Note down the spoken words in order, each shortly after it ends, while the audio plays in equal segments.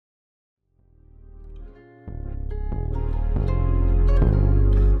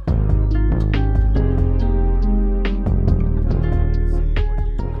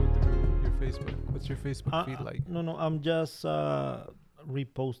Facebook feed like? No, I'm just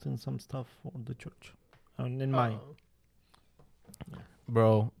reposting some stuff for the church. In my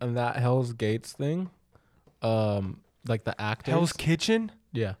Bro, and that Hell's Gates thing, like the actors. Hell's Kitchen?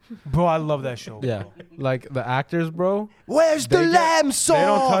 Yeah. Bro, I love that show. Yeah. Bro. Like the actors, bro. Where's the lamb sauce? They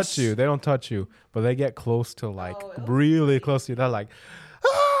don't touch you. They don't touch you. But they get close to really close to you. They're like,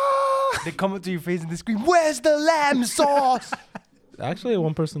 ah! They come up to your face and they scream, "Where's the lamb sauce?" Actually,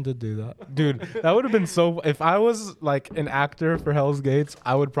 one person did do that. Dude, that would have been so... If I was, like, an actor for Hell's Gates,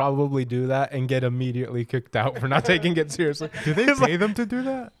 I would probably do that and get immediately kicked out for not taking it seriously. Do they pay them to do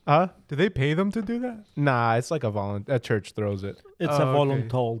that? Huh? Do they pay them to do that? Nah, it's like a church throws it. it's Oh, a okay.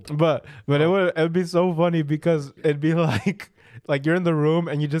 voluntold. But it'd be so funny because it'd be like you're in the room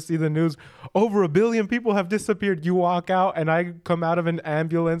and you just see the news. Over 1 billion people have disappeared. You walk out and I come out of an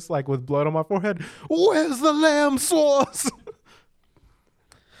ambulance like with blood on my forehead. Where's the lamb sauce?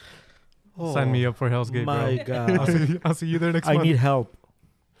 Sign me up for Hell's Gate, My bro. God. I'll see you there next I month. need help.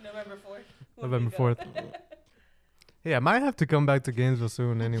 November 4th. November 4th. Yeah, I might have to come back to Gainesville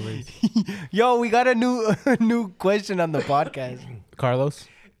soon anyways. Yo, we got a new question on the podcast. Carlos,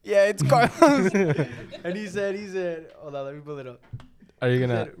 Yeah, it's Carlos. And he said, hold on, let me pull it up. are you He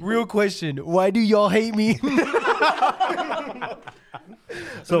gonna? said, real question, why do y'all hate me?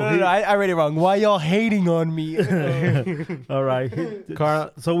 So no, I read it wrong. Why y'all hating on me? all right.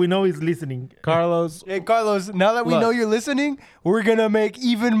 So we know he's listening. Carlos, Hey, Carlos, now that we Look. know you're listening, we're going to make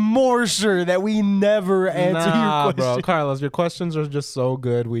even more sure that we never answer nah, your bro. question. Carlos, your questions are just so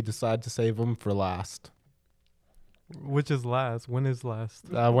good. We decide to save them for last. Which is last? When is last?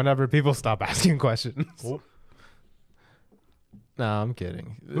 Whenever people stop asking questions. Nah, I'm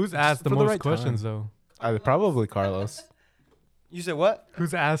kidding. Who's It's asked the for most right questions, time. though? Probably Carlos. You said what?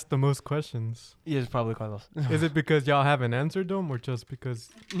 Who's asked the most questions? Yeah, it's probably Carlos. Is it because y'all haven't answered them or just because...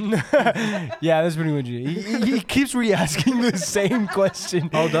 Yeah, that's pretty much it. He keeps re-asking the same question.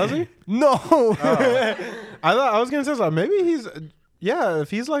 Oh, does he? No. I was gonna say something. Maybe he's if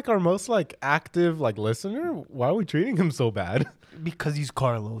he's like our most like active like listener, why are we treating him so bad? Because he's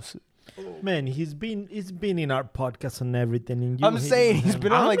Carlos. Man, he's been in our podcast and everything. And I'm saying he's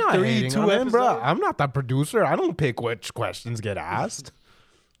been on like not 2 hating on him, episodes. bro. I'm not that producer. I don't pick which questions get asked.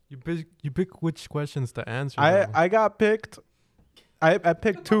 You pick which questions to answer. though. I got picked. I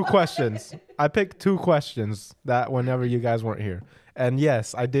picked 2 questions. I picked 2 questions that whenever you guys weren't here. And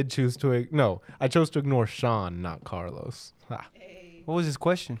yes, I did choose to I chose to ignore Sean, not Carlos. Ha. Hey. What was his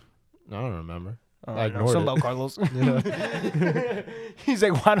question? I don't remember. Oh, I no, ignored something it. about Carlos. He's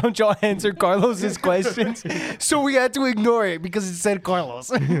like, why don't y'all answer Carlos's questions? So we had to ignore it because it said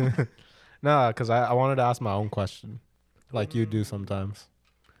Carlos. Nah, because I wanted to ask my own question, like you do sometimes.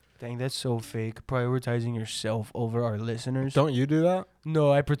 Dang, that's so fake. Prioritizing yourself over our listeners. Don't you do that?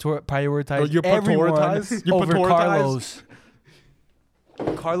 No, I prioritize Oh, you everyone prioritize? You over prioritize? Carlos.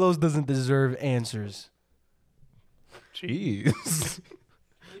 Carlos doesn't deserve answers. Jeez.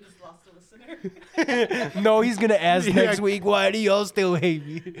 We just lost a listener. No, he's gonna ask Yeah. next week. Why do y'all still hate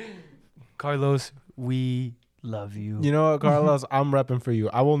me? Carlos, we love you. You know what, Carlos? I'm repping for you.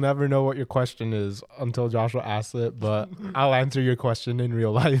 I will never know what your question is until Joshua asks it, but I'll answer your question in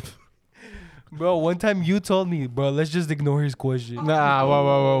real life. Bro, one time you told me, bro, let's just ignore his question. Nah,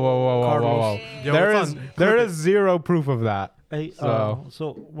 whoa. Yo, There it's is on. there is zero proof of that. Hey, So,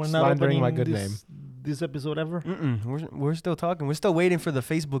 so we're not slandering opening my good this episode ever. We're still talking. We're still waiting for the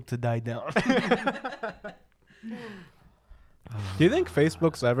Facebook to die down. Do you think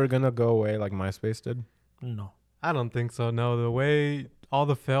Facebook's ever gonna go away like MySpace did? No. I don't think so. No, the way all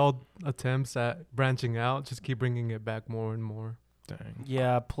the failed attempts at branching out just keep bringing it back more and more. Dang.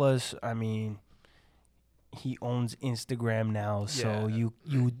 Yeah, plus, I mean, he owns Instagram now, so Yeah.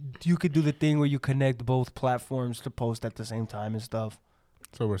 you could do the thing where you connect both platforms to post at the same time and stuff.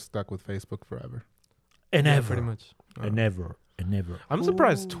 So we're stuck with Facebook forever. And Yeah, ever. pretty much. And never. And never. I'm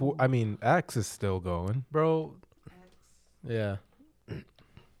surprised. X is still going. Bro, Yeah.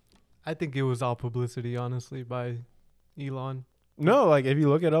 I think it was all publicity, honestly, by Elon. No, like if you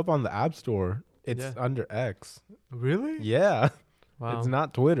look it up on the App Store, it's Yeah. under X. Really? Yeah. Wow. It's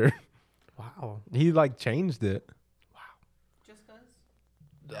not Twitter. Wow. He like changed it. Just cause?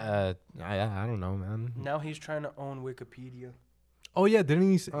 I don't know, man. Now he's trying to own Wikipedia. Oh yeah, didn't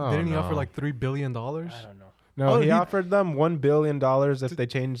he Oh, offer no. like $3 billion? I don't know. No, Oh, he he- offered them $1 billion if they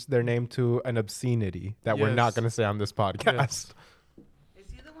changed their name to an obscenity that we're not Yes. going to say on this podcast. Yes. Is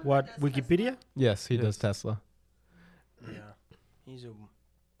he the one What? that does Wikipedia? Yes, he does Yes. Tesla. Yeah, he's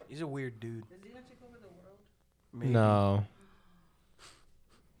a weird dude. Tesla? Is he gonna take over the world? Maybe. No.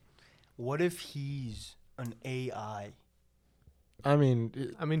 What if he's an AI I mean,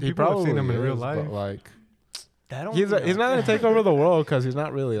 he people have seen him in probably real is, life. but like, That don't he's mean not gonna take over the world because he's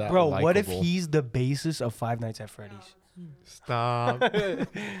not really that. Bro, what if likable. he's the basis of Five Nights at Freddy's? Stop.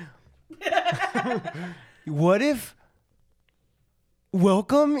 What if?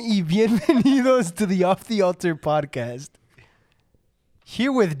 Welcome y bienvenidos to the Off the Altar podcast.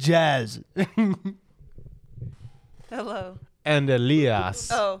 Here with Jazz. Hello. and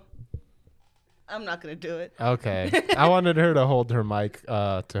Elias? Oh. I'm not going to do it. Okay, I wanted her to hold her mic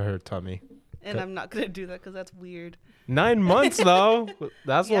to her tummy. And I'm not going to do that because that's weird. 9 months though.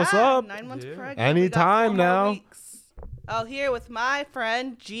 That's what's up. 9 months Yeah. pregnant. Anytime We got 4 more now. weeks. Oh, here with my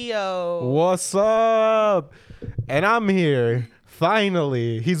friend Gio. What's up? And I'm here.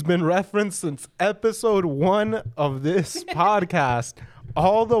 Finally, he's been referenced since episode 1 of this podcast,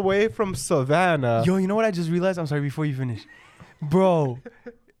 all the way from Savannah. Yo, you know what I just realized? I'm sorry, before you finish. Bro.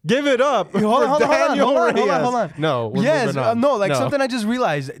 Give it up Hold on, for hold on, Daniel hold on, hold on, Reyes. hold on. No, we're Yes, moving on. no, like something I just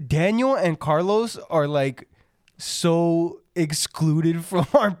realized. Daniel and Carlos are like so excluded from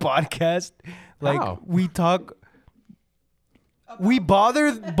our podcast. Like How? we talk, we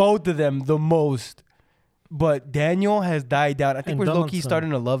bother both of them the most. But Daniel has died down. I think And we're low-key Donaldson. starting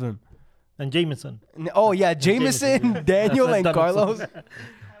to love him. And Jameson. Oh yeah, Jameson, Daniel, and Donaldson. Carlos.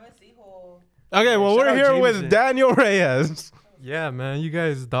 I'm a seahole. Okay, well, Shout we're out here with Jameson. Daniel Reyes. Yeah, man. You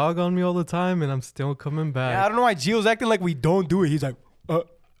guys dog on me all the time, and I'm still coming back. Yeah, I don't know why Gio's acting like we don't do it. He's like,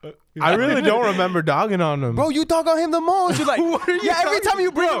 I really don't remember dogging on him. bro, you talk on him the most. You're like, yeah. Every time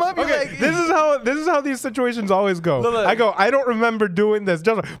you bring him up, you're Okay, like, this is how these situations always go. Look. I go, I don't remember doing this.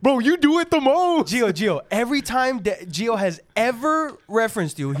 Just like, bro, you do it the most. Gio, every time that Gio has ever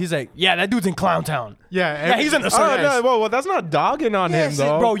referenced you, he's like, yeah, that dude's in Clown Town. Yeah, he's in the Oh, circus. no, well, that's not dogging on Yes, him,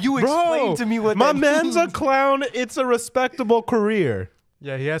 though. bro, you explain to me what my that man's a means. clown. It's a respectable career.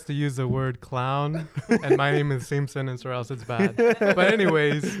 Yeah, he has to use the word clown and my name in the same sentence or else it's bad. But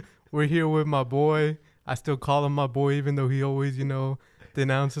anyways, we're here with my boy. I still call him my boy even though he always,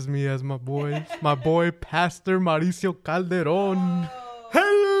 denounces me as my boy. My boy, Pastor Mauricio Calderon.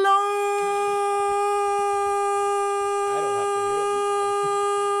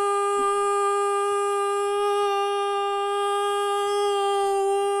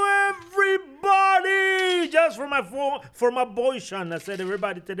 Everybody, just for my boy Sean, I said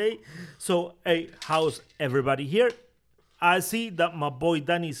everybody today. So, hey, how's everybody here? I see that my boy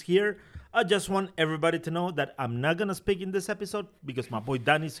Danny's here. I just want everybody to know that I'm not gonna speak in this episode because my boy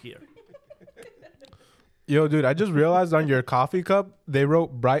Danny's here. Yo, dude, I just realized on your coffee cup, they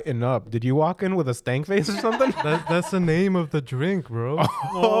wrote brighten up. Did you walk in with a stank face or something? That's the name of the drink, bro.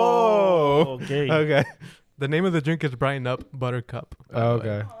 Oh, okay. Okay. The name of the drink is Brighten Up Buttercup.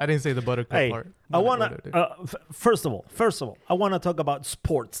 Okay. I didn't say the buttercup Hey, part. I wanna Whatever it is. first of all, I wanna talk about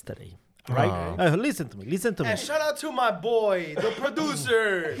sports today. All right, listen to me. And shout out to my boy, the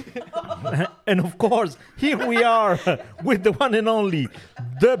producer. And of course, here we are with the one and only,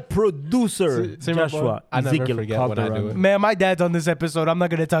 the producer, See, my boy, Joshua I never Ezekiel forget when I do Calderon. it. Man, my dad's on this episode. I'm not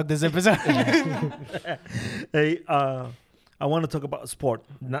going to talk this episode. Hey, I want to talk about sport.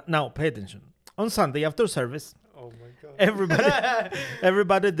 Now, pay attention. On Sunday after service,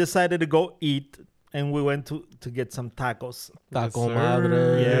 everybody decided to go eat, and we went to get some tacos. Taco Yes, sir.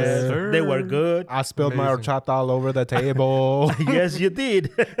 madre. Yes, sir. they were good. I spilled my Amazing. horchata all over the table. Yes, you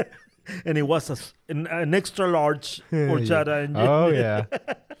did. And it was an extra large horchata. And Oh, yeah.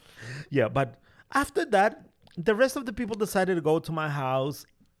 Yeah, but after that, the rest of the people decided to go to my house,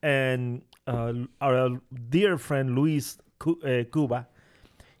 and our dear friend Luis Cuba,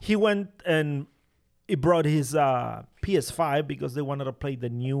 he went and he brought his PS5 because they wanted to play the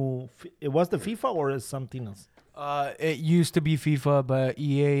new. It was the FIFA or something else. It used to be FIFA, but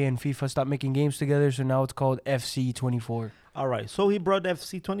EA and FIFA stopped making games together, so now it's called FC 24. All right, so he brought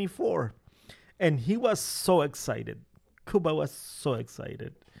FC24, and he was so excited. Cuba was so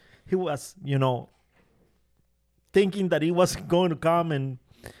excited. He was, thinking that he was going to come and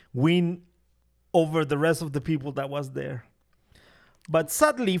win over the rest of the people that was there. But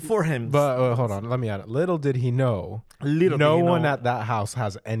sadly for him, But hold on, let me add it. Little did he know, little no did he one know- at that house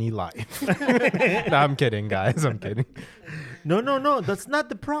has any life. No, I'm kidding, guys. I'm kidding. No, that's not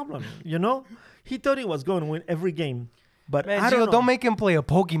the problem. He thought he was going to win every game, but Man, I don't know. don't make him play a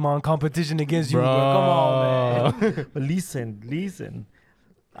Pokemon competition against you, bro. Come on, man. But listen.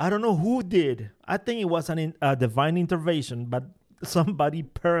 I don't know who did. I think it was a divine intervention, but somebody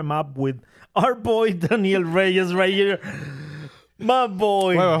pair him up with our boy Daniel Reyes right here. My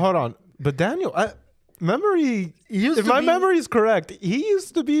boy. Wait, hold on. But Daniel, memory. used If to my be- memory is correct, he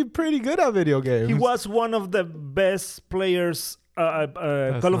used to be pretty good at video games. He was one of the best players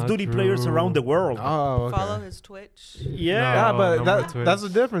Call of not Duty players true. around the world. Oh, okay. Follow his Twitch. Yeah. Yeah, No, but no that, more that's the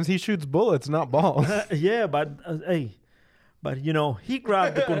Twitch. difference. He shoots bullets, not balls. Yeah, but hey, but you know, he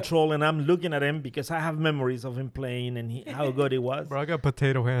grabbed the control, and I'm looking at him because I have memories of him playing and how good he was. Bro, I got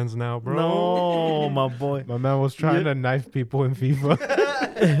potato hands now, bro. No, my boy. My man was trying to knife people in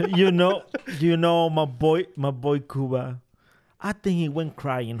FIFA. you know, my boy Cuba. I think he went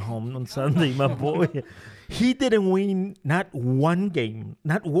crying home on Sunday, my boy. He didn't win not one game,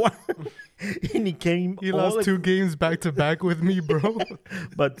 not one. And he came. He lost 2 games back to back with me, bro.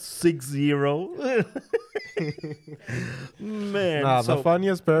 but 6-0. Man, Nah, the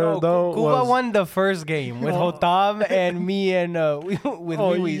funniest part though Cuba was won the first game with Hotam and me and with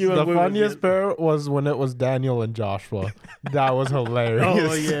Oh, Luis. you- the we- funniest part was when it was Daniel and Joshua. That was hilarious.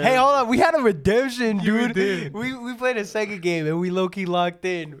 Oh yeah. Hey, hold on. We had a redemption, We dude. did. We played a second game and we low key locked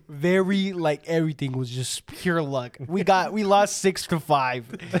in. Very like everything was just pure luck. We lost 6-5,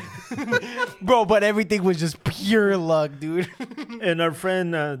 bro. But everything was just pure luck, dude. And our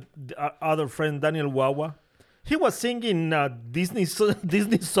friend, other friend Daniel Wawa, he was singing Disney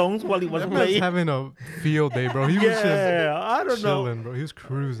songs while he was That man's playing. having a field day, bro. He was just Yeah, I don't know. chilling, bro. He was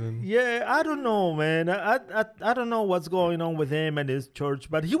cruising. Yeah, I don't know, man. I don't know what's going on with him and his church,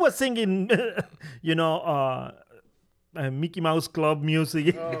 but he was singing, Mickey Mouse Club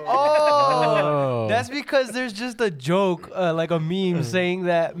music. Oh. That's because there's just a joke, like a meme, saying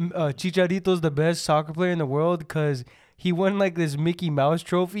that Chicharito's the best soccer player in the world because he won like this Mickey Mouse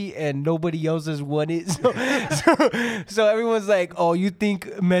trophy and nobody else has won it. So everyone's like, "Oh, you think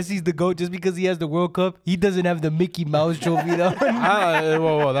Messi's the GOAT just because he has the World Cup? He doesn't have the Mickey Mouse trophy though."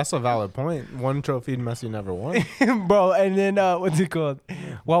 Whoa, that's a valid point. One trophy Messi never won. Bro, and then what's it called?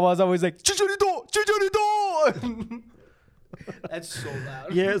 Wawa's always like, Chicharito, Chicharito. That's so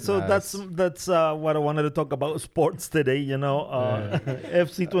loud. Yeah, so Nice. that's what I wanted to talk about sports today.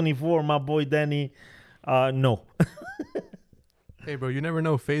 FC24, my boy Danny. No. Hey, bro, you never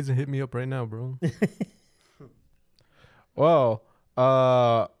know. Faison hit me up right now, bro. Well,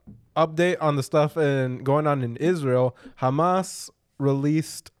 update on the stuff going on in Israel. Hamas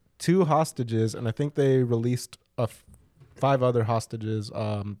released 2 hostages, and I think they released 5 other hostages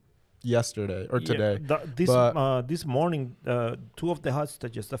yesterday or today. This morning, 2 of the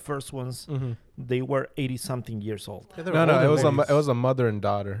hostages, the first ones, they were 80-something years old. Yeah, they were No, older it was a mother and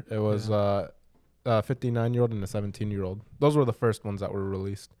daughter. It was a 59-year-old and a 17-year-old. Those were the first ones that were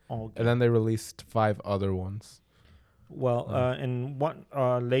released, Okay. and then they released 5 other ones. Well, and one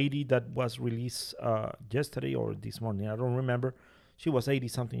lady that was released yesterday or this morning, I don't remember. She was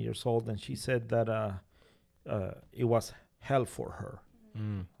 80-something years old, and she said that it was hell for her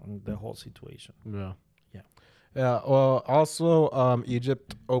on the whole situation. Yeah. Yeah. Yeah. Well, also,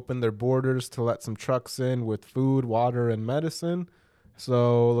 Egypt opened their borders to let some trucks in with food, water, and medicine.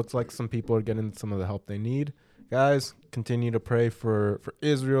 So looks like some people are getting some of the help they need. Guys, continue to pray for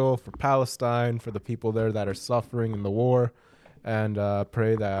Israel, for Palestine, for the people there that are suffering in the war, and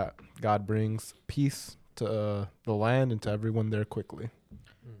pray that God brings peace to the land and to everyone there quickly.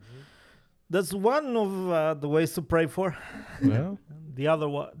 That's one of the ways to pray for. Yeah. The other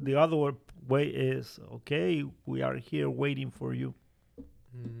way is, okay, we are here waiting for you.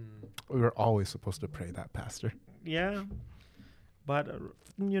 We were always supposed to pray that, Pastor. Yeah. But,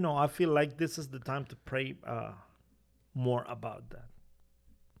 I feel like this is the time to pray more about that.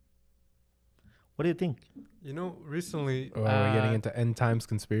 What do you think? Recently... Oh, are we getting into end times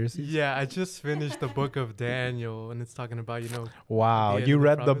conspiracies? Yeah, I just finished the book of Daniel, and it's talking about, Wow, the end you of the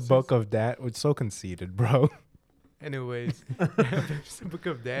read the promises. book of Daniel. It's so conceited, bro. Anyways, there's the book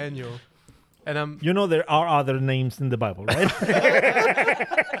of Daniel. And I'm... There are other names in the Bible, right?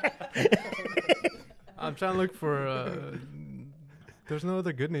 I'm trying to look for... there's no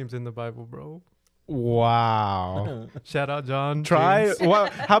other good names in the Bible, bro. Wow. Shout out John. Try James. well,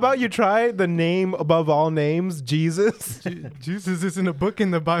 how about you try the name above all names, Jesus? Jesus isn't a book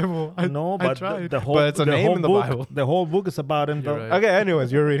in the Bible. I but tried. the whole But it's a the name whole in the book, Bible. The whole book is about him, You're though. right. Okay,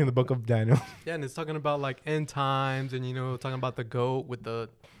 anyways, you're reading the book of Daniel. Yeah, and it's talking about like end times and talking about the goat with the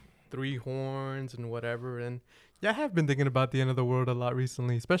 3 horns and whatever. And yeah, I have been thinking about the end of the world a lot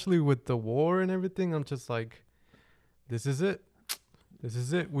recently, especially with the war and everything. I'm just like, this is it. This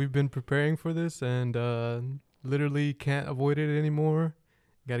is it. We've been preparing for this and literally can't avoid it anymore.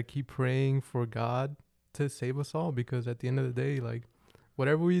 Got to keep praying for God to save us all, because at the end of the day, like,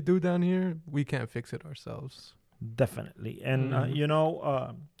 whatever we do down here, we can't fix it ourselves. Definitely. And,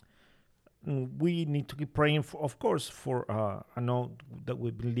 we need to keep praying, of course, for, I know that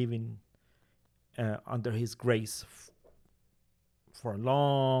we've been living under His grace for a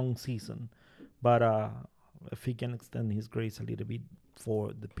long season. But if he can extend his grace a little bit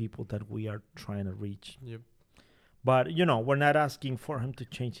for the people that we are trying to reach. Yep. But we're not asking for him to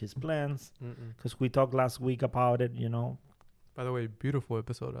change his plans, because we talked last week about it. By the way, beautiful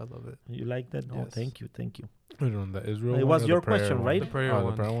episode. I love it. You like that? Oh, Yes. thank you. I don't know, the Israel It one was or your the prayer question, one? right? The prayer Oh, one.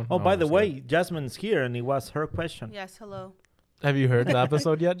 the prayer one. Oh, by the that's way, Jazmine's here, and it was her question. Yes, hello. good. Have you heard the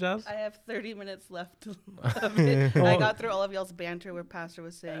episode yet, Jazz? I have 30 minutes left of it. I got through all of y'all's banter where Pastor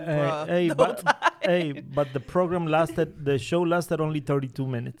was saying, bruh. But the show lasted only 32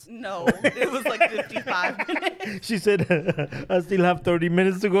 minutes. No, it was like 55 minutes. She said, I still have 30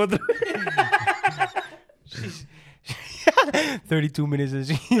 minutes to go through. 32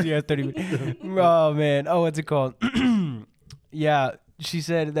 minutes. Yeah, 30 minutes. Oh, man. Oh, what's it called? Yeah, she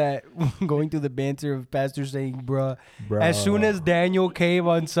said that going through the banter of Pastor saying, bruh. As soon as Daniel came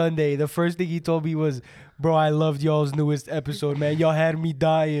on Sunday, the first thing he told me was, bro, I loved y'all's newest episode, man. Y'all had me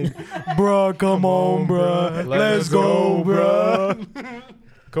dying. Bruh, come on, bruh. Let's go, bruh.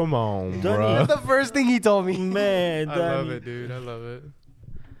 Come on, Donnie. bro. That's the first thing he told me. Man, I love Danny. it, dude. I love it.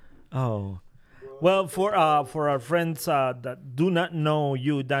 Oh, well, for our friends that do not know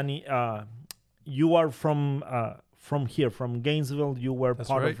you, Danny, you are from here, from Gainesville. You were That's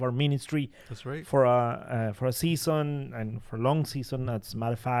part right. of our ministry That's right. for a season and for a long season. As a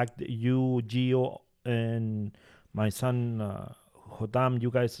matter of fact, you, Gio, and my son Hodam,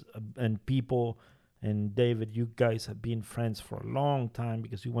 you guys and people. And David, you guys have been friends for a long time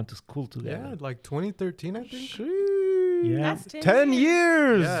because you went to school together. Yeah, like 2013, I think. Yeah. That's 10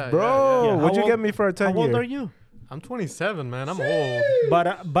 years, Yeah, bro. yeah, yeah. What'd How you get old- me for a 10 How old year? are you? I'm 27, man. I'm old.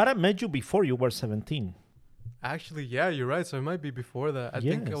 But I met you before you were 17. Actually, yeah, you're right. So it might be before that. I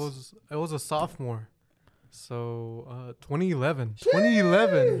think Yes. I was a sophomore. So 2011.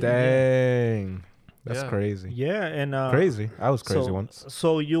 2011. Dang. That's Yeah. crazy. Yeah, and Crazy. I was crazy so, once.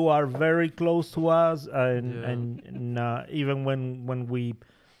 So you are very close to us, and Yeah. and even when we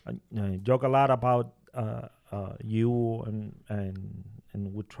joke a lot about you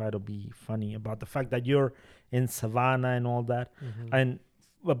and we try to be funny about the fact that you're in Savannah and all that, and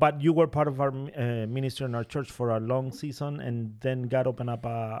but you were part of our ministry in our church for a long season, and then God opened up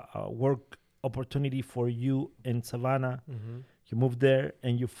a work opportunity for you in Savannah. You moved there,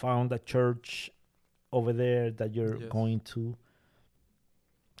 and you found a church over there that you're Yes. going to,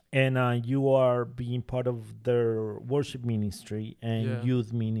 and you are being part of their worship ministry and Yeah.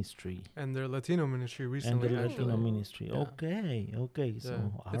 youth ministry And their Latino ministry and recently. the actually. Latino ministry. Yeah. Okay. So Yeah.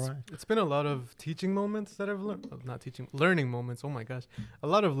 all right. It's been a lot of teaching moments that I've learned. Not teaching, learning moments. Oh my gosh. A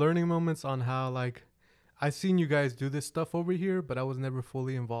lot of learning moments on how, like, I've seen you guys do this stuff over here, but I was never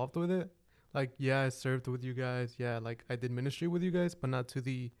fully involved with it. Like, yeah, I served with you guys. Yeah, like, I did ministry with you guys, but not to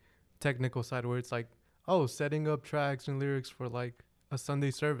the technical side where it's like, oh, setting up tracks and lyrics for, like, a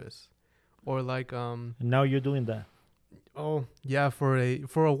Sunday service. Or, like, And now you're doing that. oh, yeah, for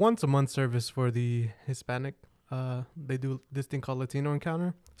a once a month service for the Hispanic. They do this thing called Latino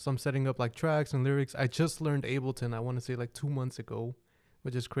Encounter. So I'm setting up like tracks and lyrics. I just learned Ableton, I want to say like 2 months ago,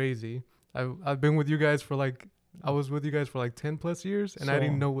 which is crazy. I've been with you guys for like, I was with you guys for like 10 plus years and I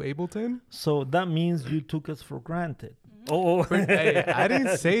didn't So- know Ableton. So that means you took us for granted. Oh, Hey, I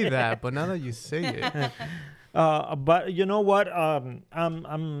didn't say that, but now that you say it, but you know what?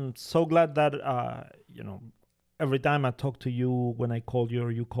 I'm so glad that every time I talk to you, when I call you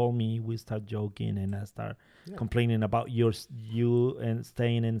or you call me, we start joking and I start complaining about you and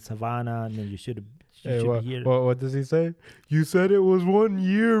staying in Savannah, and then you should be here. What does he say? You said it was 1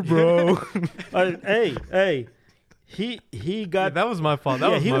 year, bro. Hey, he got that was my fault. That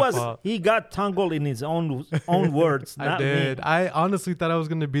was my fault. he got tangled in his own words. I Not did. Me. I honestly thought I was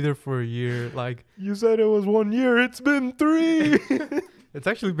gonna be there for a year. Like, You said it was 1 year. It's been 3. it's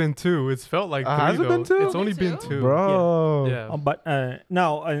actually been 2. It's felt like 3 has it though. been 2? It's only Only been 2? 2. Bro. Yeah. But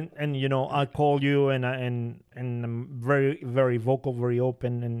now and I call you and I'm very very vocal, very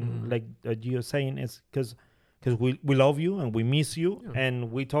open, and like you're saying is because we love you and we miss you,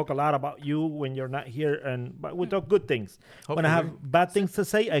 and we talk a lot about you when you're not here, but we talk good things. When I have bad things to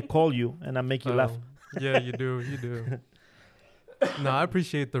say, I call you and I make you laugh. Yeah, you do. You do. No, I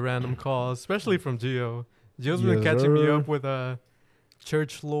appreciate the random calls, especially from Gio. Gio's been Yes, catching me sir. up with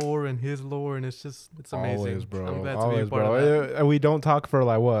church lore and his lore, and it's amazing. Always, bro. I'm glad to Always, be a part bro. of that. And we don't talk for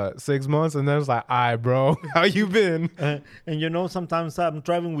like what, 6 months, and then it's like, "All right, bro, how you been?" And sometimes I'm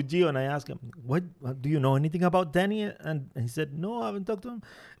driving with Gio and I ask him, "What do you know anything about Danny?" And he said, "No, I haven't talked to him."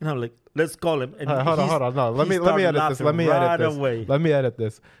 And I'm like, "Let's call him." And Hold on. No, let me edit this. Let me edit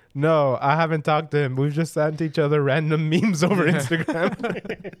this. No, I haven't talked to him. We've just sent each other random memes over Instagram.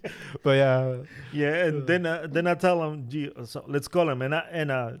 But yeah, Yeah, and then I tell him, "Gee, so let's call him."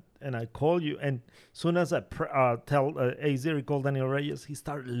 And I call you, and soon as I tell Azir call Daniel Reyes, he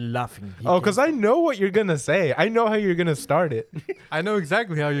started laughing. Because I know what you're gonna say. I know how you're gonna start it. I know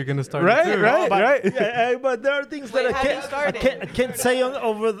exactly how you're gonna start. Right, it too. right, right. Yeah, but there are things Wait, that how do you start I can't say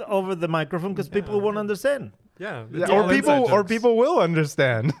over the microphone because people won't understand. Yeah. Yeah, it's all inside or jokes. people will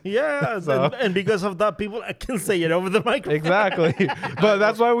understand. Yeah, So- and because of that, people I can say it over the microphone. Exactly. But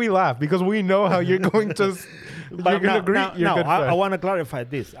that's why we laugh, because we know how you're going to. You're gonna greet your good I friend. want to clarify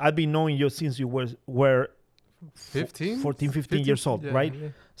this. I've been knowing you since you were 15? 14, 15 years old, Yeah, right? yeah.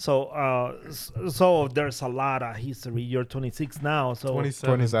 So there's a lot of history. You're 26 now, so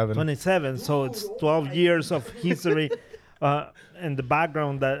 27. 27. So it's 12 years of history in the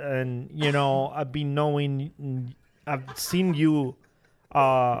background. I've been knowing. I've seen you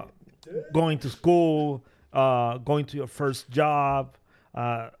going to school, going to your first job.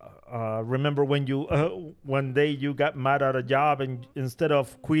 Remember when you one day you got mad at a job and instead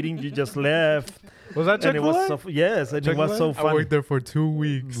of quitting you just left. Was that And it was Chick-fil-A? yes, and it was so I funny. worked there for 2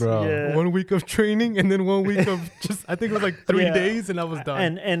 weeks. Bro. Yeah. 1 week of training and then 1 week of just, I think it was like 3 Yeah. days and I was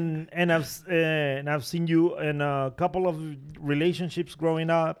done. And I've seen you in a couple of relationships growing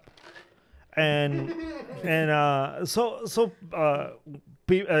up, and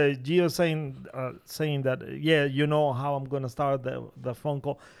Gio saying that you know how I'm gonna start the phone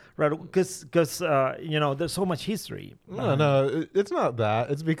call, right? Because there's so much history. No, it's not that.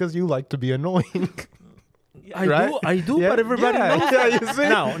 It's because you like to be annoying. I do, Yeah, but everybody yeah, knows. yeah, you see?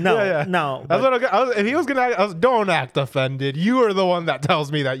 No, Yeah. no. That's but- what if he was gonna act, don't act offended. You are the one that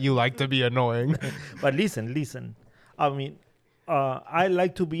tells me that you like to be annoying. But listen. I mean, I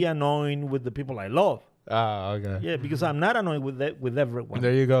like to be annoying with the people I love. Ah, okay. Yeah, because I'm not annoying with everyone.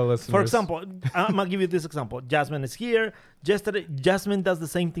 There you go, listeners. For example, I'm gonna give you this example. Jazmine is here. Yesterday, Jazmine does the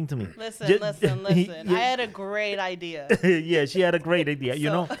same thing to me. Listen. Yeah. I had a great idea. Yeah, she had a great idea. You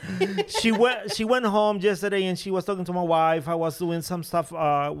know, she went home yesterday and she was talking to my wife. I was doing some stuff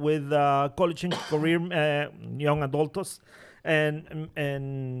with college and career young adultos and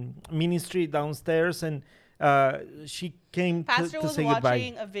ministry downstairs, and she came Pastor to was say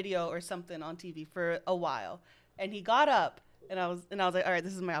watching goodbye. a video or something on TV for a while, and he got up, and I was like, all right,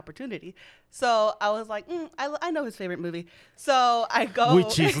 this is my opportunity. So I was like, I know his favorite movie. So I go,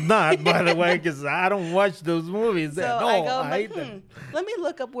 Which is not, by the way, because I don't watch those movies. so No, I go, I'm I like, hate them. let me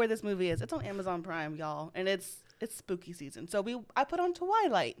look up where this movie is. It's on Amazon Prime, y'all, and it's spooky season. So I put on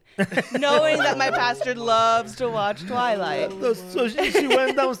Twilight, knowing that my pastor loves to watch Twilight. So she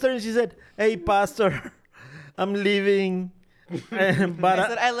went downstairs and she said, "Hey, pastor, I'm leaving." But I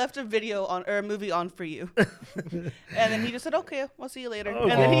said, I left a video on or a movie on for you. And then he just said, okay, we'll see you later.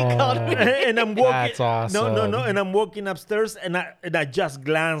 And then he called me. and I'm walking. That's awesome. No. And I'm walking upstairs, and I just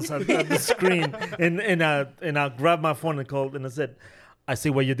glance at the screen, and I grabbed my phone and called, and I said, "I see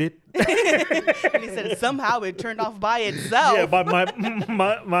what you did." And he said, somehow it turned off by itself. Yeah, but my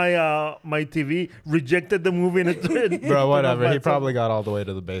TV rejected the movie. And it turned Bro, off whatever. by He itself. probably got all the way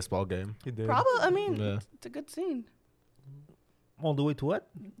to the baseball game. He did. Probably, I mean, Yeah. it's a good scene. All the way to what?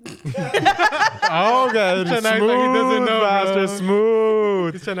 Oh, okay. Trying to act like he doesn't know, Master bro.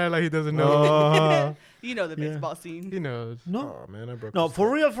 Smooth. He's trying to act like he doesn't know. You know the Yeah. baseball scene. He knows. No, Oh, man, I broke no, this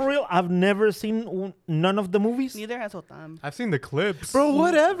for real. I've never seen none of the movies. Neither has Hotam. I've seen the clips. Bro,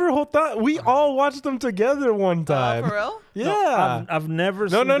 whatever. Hold on. We all watched them together one time. For real? Yeah. No, I've never.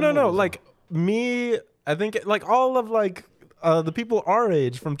 No, seen no, the no, no. movies. Like me, I think like all of like the people our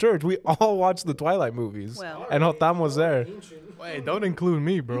age from church, we all watched the Twilight movies. Well. And Hotam was there. Wait, don't include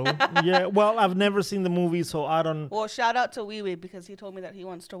me, bro. Yeah, well, I've never seen the movie, so I don't. Well, shout out to Wee Wee because he told me that he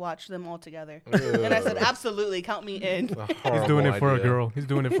wants to watch them all together. And I said, absolutely, count me in. He's doing it for a girl. He's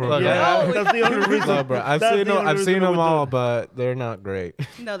doing it for a Look, girl. Yeah, Oh, that's the only reason. No, bro. I've That's seen the them. only I've reason seen I them would do all, it. but they're not great.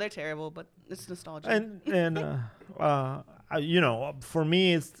 No, they're terrible, but it's nostalgia. And for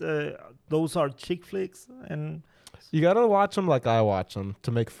me, it's those are chick flicks, and You gotta watch them like I watch them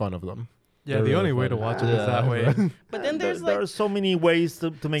to make fun of them. Yeah, They're the really only way to funny. watch it is that way. but then there's there like are so many ways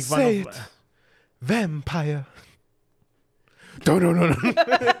to make fun Say of. it. Vampire. No.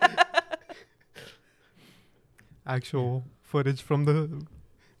 Actual footage from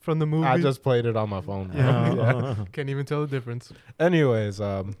the movie. I just played it on my phone. Yeah. Can't even tell the difference. Anyways,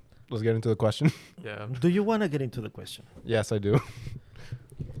 let's get into the question. Yeah. Do you want to get into the question? Yes, I do.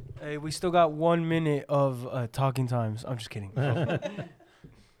 Hey, we still got 1 minute of talking times. I'm just kidding.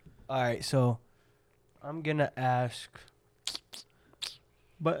 All right, so I'm gonna ask.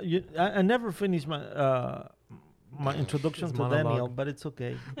 But I never finished my my introduction His to Daniel, monologue. but it's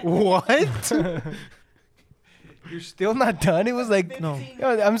okay. What? You're still not done. It was like No,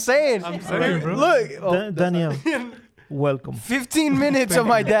 Yo, I'm saying. I'm saying, bro. Look, oh, Daniel, Welcome. 15 minutes of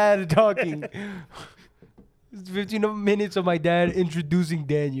my dad talking. 15 minutes of my dad introducing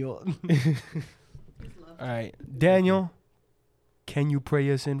Daniel. All right. Daniel, can you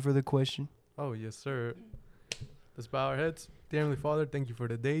pray us in for the question? Oh, yes, sir. Let's bow our heads. Dear Heavenly Father, thank you for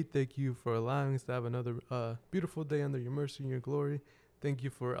the day. Thank you for allowing us to have another beautiful day under your mercy and your glory. Thank you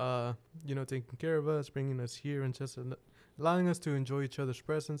for, taking care of us, bringing us here, and just allowing us to enjoy each other's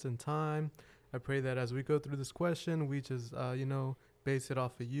presence and time. I pray that as we go through this question, we just, base it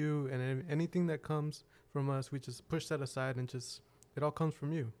off of you. And anything that comes from us, we just push that aside and just, it all comes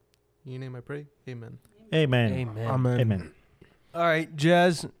from you. In your name I pray. Amen. Amen. Amen. Amen. Amen. All right,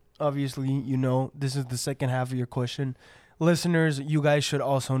 Jazz, obviously, this is the second half of your question. Listeners, you guys should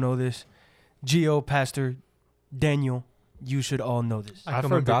also know this. Gio, Pastor, Daniel, you should all know this. I come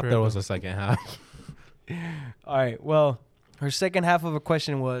forgot unprepared, there was though. a second half. All right, well, her second half of a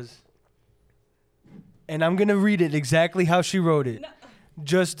question was, and I'm going to read it exactly how she wrote it,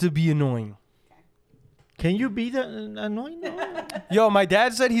 just to be annoying. Can you be the annoying? No. Yo, my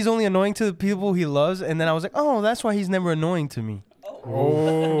dad said he's only annoying to the people he loves, and then I was like, oh, that's why he's never annoying to me.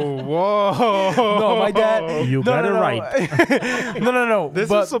 Oh, whoa. No, my dad. You got it right. No. This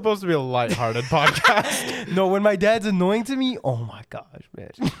but is supposed to be a lighthearted podcast. no, when my dad's annoying to me, oh my gosh, man.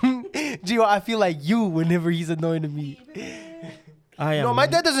 Gio, I feel like you whenever he's annoying to me. I am. No, my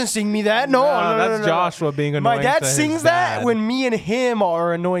dad doesn't sing me that. No, no, that's no. Joshua being annoying. My dad to his sings that dad. when me and him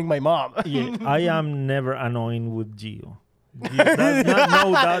are annoying my mom. Yeah, I am never annoying with Gio. Gio does not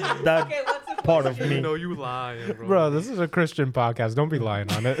know that Okay, what's the part of You me. know you lying, bro. Bro, this is a Christian podcast. Don't be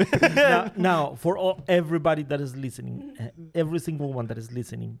lying on it. Now, for everybody that is listening, every single one that is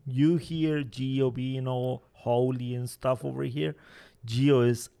listening, you hear Gio being all holy and stuff over here. Gio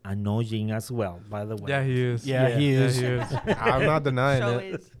is annoying as well, by the way. Yeah, he is. Yeah, he is. Yeah, he is. I'm not denying show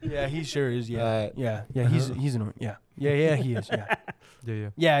it. is? Yeah, he sure is. Yeah, Uh, yeah. He's annoying. Yeah, he is.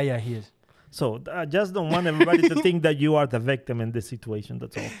 Yeah, he is. So just don't want everybody to think that you are the victim in this situation.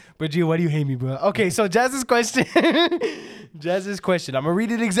 That's all. But Gio, why do you hate me, bro? Okay, so Jazz's question. Jazz's question. I'm gonna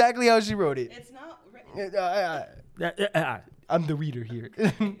read it exactly how she wrote it. It's not written. I'm the reader here.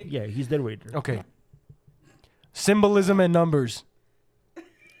 Yeah, he's the reader. Okay. Symbolism and numbers.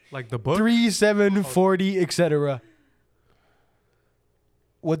 Like the book? 3, 7, 40, etc.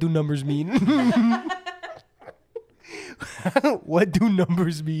 What do numbers mean? What do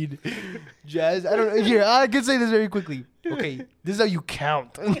numbers mean? Jazz, I don't know. Here, I can say this very quickly. Okay, this is how you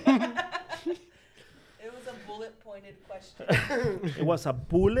count. It was a bullet-pointed question. It was a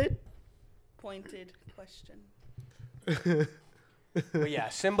bullet. Pointed question. But yeah,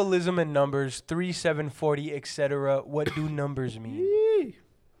 symbolism and numbers, 3, 7, 40, etc. What do numbers mean?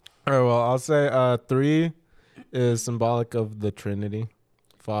 All right, well, I'll say 3 is symbolic of the Trinity,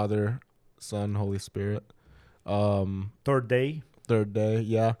 Father, Son, Holy Spirit. Third day. Third day,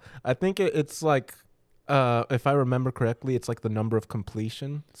 yeah. I think it's like, if I remember correctly, it's like the number of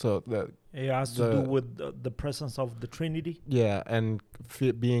completion. So It has to do with the presence of the Trinity. yeah, and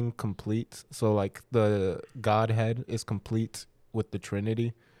being complete. So like the Godhead is complete with the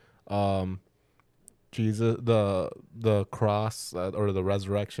Trinity. Jesus, the cross or the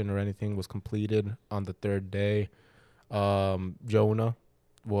resurrection or anything was completed on the third day. Jonah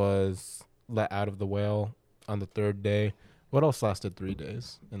was let out of the whale on the third day. What else lasted 3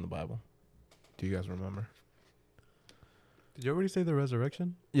 days in the Bible? Do you guys remember? Did you already say the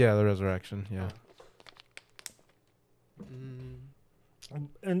resurrection? Yeah, the resurrection. Yeah.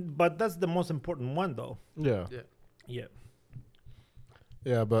 But that's the most important one, though. Yeah. Yeah.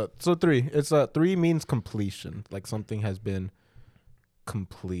 Yeah, but so 3. It's 3 means completion, like something has been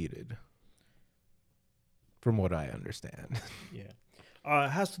completed. From what I understand. Yeah. It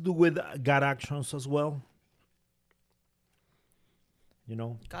has to do with God actions as well. You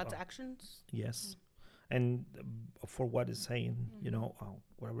know? God's actions. Yes. And for what it's saying, you know,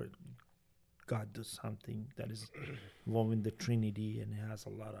 whatever God does something that is involving the Trinity, and it has a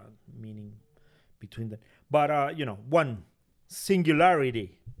lot of meaning between them. But, one,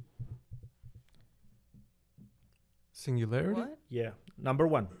 singularity. Singularity? What? Yeah. Number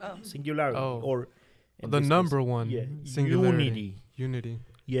 1, Oh. singularity. Oh. Or in The this number case, one. Yeah. Singularity. Unity.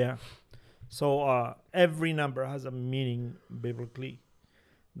 Yeah. So every number has a meaning biblically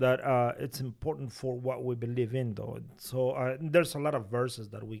that it's important for what we believe in, though. So there's a lot of verses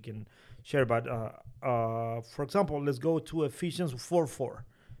that we can share. But for example, let's go to Ephesians 4:4,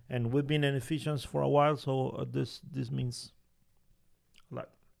 and we've been in Ephesians for a while, so this means a lot.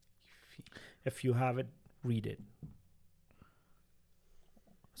 If you have it, read it.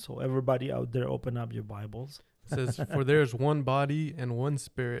 So everybody out there, open up your Bibles. It says, "For there is one body and one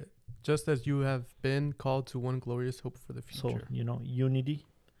spirit, just as you have been called to one glorious hope for the So, future. unity.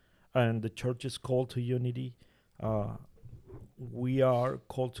 And the church is called to unity. We are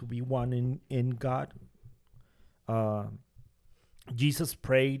called to be one in God. Jesus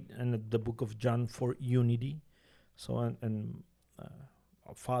prayed in the book of John for unity. So,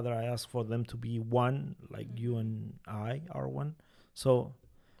 Father, I ask for them to be one, like you and I are one. So,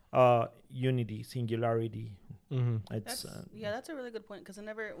 unity, singularity. Mm-hmm. It's That's a really good point, because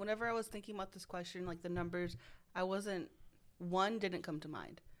whenever I was thinking about this question, like the numbers, one didn't come to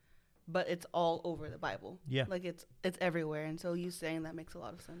mind, but it's all over the Bible. Yeah. Like it's everywhere, and so you saying that makes a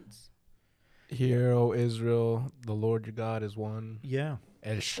lot of sense. Hear, O Israel, the Lord your God is one. Yeah.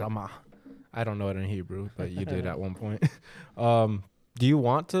 El Shama. I don't know it in Hebrew, but you did at one point. Do you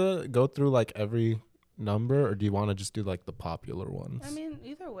want to go through like every number, or do you want to just do like the popular ones? I mean,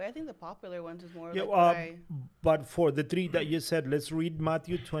 either way, I think the popular ones is more Yeah, like what I. but for the three that you said, let's read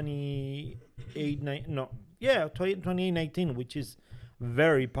Matthew 28:19, which is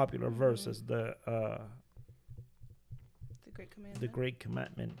very popular verses. The Great Commandment. The Great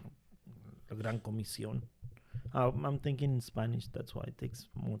Commandment, La Gran Comisión. I'm thinking in Spanish. That's why it takes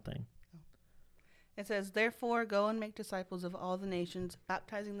more time. It says, "Therefore, go and make disciples of all the nations,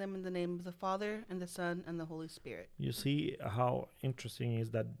 baptizing them in the name of the Father and the Son and the Holy Spirit." You see how interesting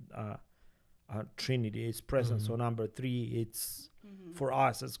is that Trinity is present. So number 3, it's for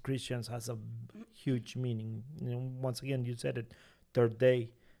us as Christians has a huge meaning. Once again, you said it. Third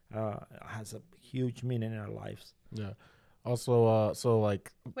day has a huge meaning in our lives. Yeah. Also, so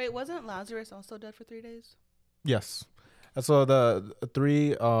like Wait, wasn't Lazarus also dead for 3 days? yes. And so the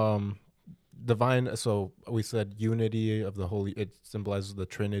three divine. So we said unity of the holy. It symbolizes the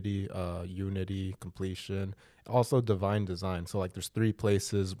Trinity, unity, completion. Also divine design. So like there's 3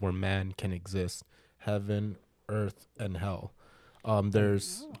 places where man can exist: heaven, earth, and hell.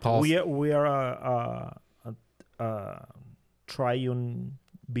 There's Paul. We are a triune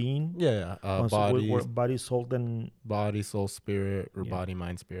being. Yeah. We're body, soul, and Body, soul, spirit, or Yeah. body,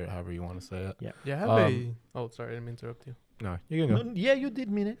 mind, spirit, however you want to say it. yeah. Yeah, I have oh, sorry, I didn't mean to interrupt you. No, you can go. No, yeah, you did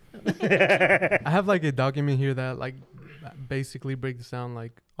mean it. I have like a document here that like basically breaks down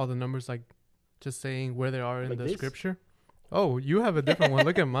like all the numbers, like just saying where they are in Like the this? scripture. Oh, you have a different one.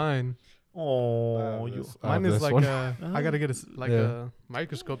 Look at mine. Oh, you. Mine is like one. I gotta get a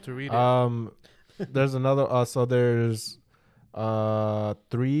microscope to read it. There's another. So there's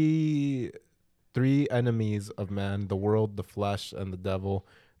three enemies of man: the world, the flesh, and the devil.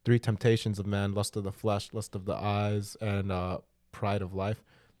 3 temptations of man: lust of the flesh, lust of the eyes, and pride of life.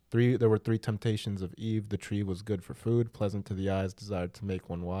 There were 3 temptations of Eve. The tree was good for food, pleasant to the eyes, desired to make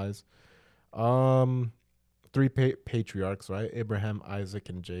one wise. 3 patriarchs, right? Abraham, Isaac,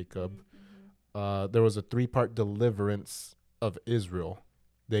 and Jacob. There was a 3-part deliverance of Israel.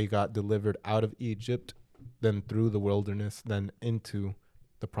 They got delivered out of Egypt, then through the wilderness, then into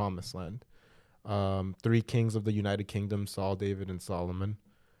the promised land. 3 kings of the United Kingdom: Saul, David, and Solomon.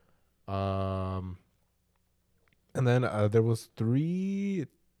 And then there was 3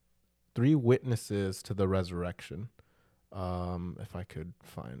 witnesses to the resurrection. If I could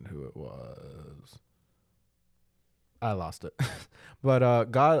find who it was. I lost it.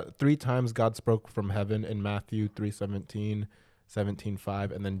 But God 3 times God spoke from heaven in Matthew 3:17,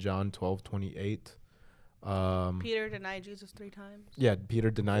 17:5, and then John 12:28. Peter denied Jesus 3 times. Yeah, Peter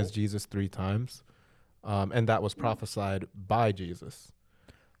denies Jesus 3 times. And that was prophesied by Jesus.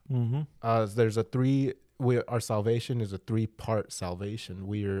 There's our salvation is a 3-part salvation.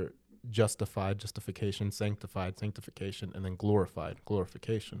 We're justification, sanctification, and then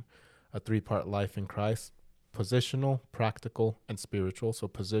glorification. A 3-part life in Christ: positional, practical, and spiritual. So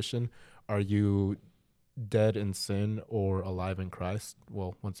position, are you dead in sin or alive in Christ?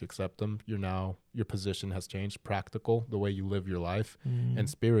 Well, once you accept him, your position has changed. Practical, the way you live your life. And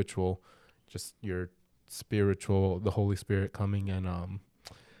spiritual, just your spiritual, the Holy Spirit coming. And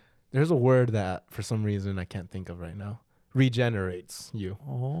there's a word that for some reason I can't think of right now. Regenerates you.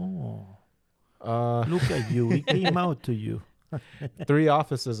 Look at you. It came out to you. 3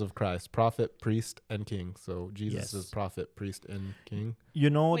 offices of Christ: prophet, priest, and king. So Jesus Yes. is prophet, priest, and king. You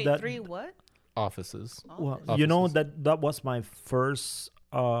know Wait, that 3 what? Offices. Well, Office. you know Offices. that was my first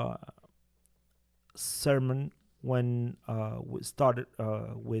sermon when we started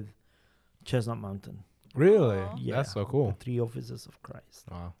with Chestnut Mountain. Really? Aw. Yeah, That's so cool. The 3 offices of Christ.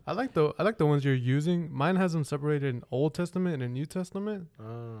 Wow. I like the ones you're using. Mine has them separated in Old Testament and New Testament.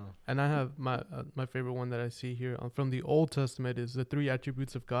 And I have my favorite one that I see here from the Old Testament is the 3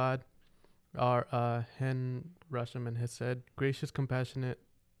 attributes of God are Hen, Rasham, and Hesed: gracious, compassionate.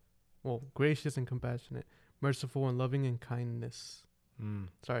 Well, gracious and compassionate, merciful and loving, and kindness.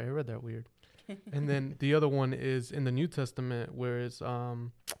 Sorry, I read that weird. And then the other one is in the New Testament, where it's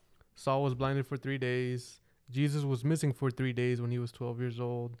Saul was blinded for 3 days. Jesus was missing for 3 days when he was 12 years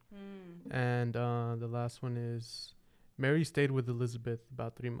old. And the last one is Mary stayed with Elizabeth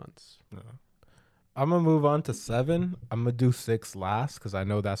about 3 months. I'm going to move on to 7. I'm going to do 6 last because I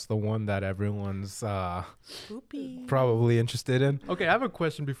know that's the one that everyone's probably interested in. Okay, I have a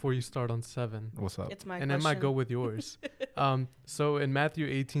question before you start on 7. What's up? It's my And question. it might go with yours. So in Matthew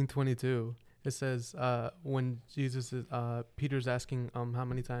 18:22, it says when Jesus is Peter's asking how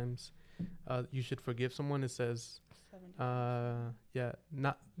many times you should forgive someone, it says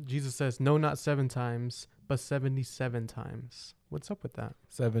Jesus says no, not 7 times, but 77 times. What's up with that?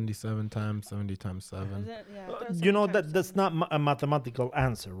 77 times, 70 times 7. You know that's not a mathematical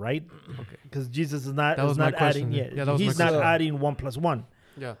answer, right? Okay. Because Jesus is not. That was my question. Adding. Yeah, that was he's my not question. adding 1 + 1.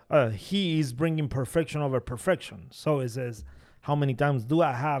 Yeah. He is bringing perfection over perfection. So it says, how many times do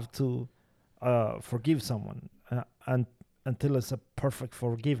I have to forgive someone until it's a perfect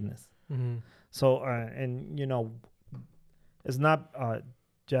forgiveness? Mm-hmm. So and it's not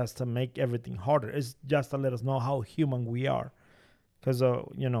just to make everything harder. It's just to let us know how human we are. Because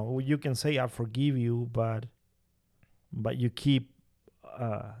you can say I forgive you, but you keep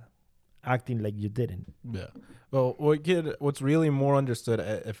acting like you didn't. Yeah. Well, what's really more understood,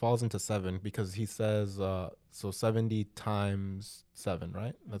 it falls into 7 because he says, so 70 times 7,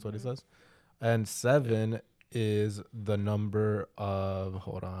 right? That's what he says. And 7 is the number of,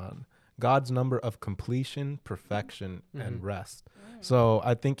 God's number of completion, perfection, and rest. So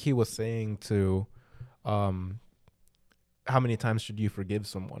I think he was saying to, how many times should you forgive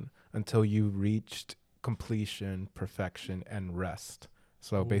someone until you reached completion, perfection, and rest?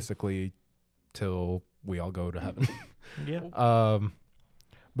 So basically, till we all go to heaven. Yeah.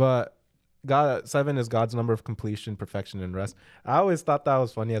 But 7 is God's number of completion, perfection, and rest. I always thought that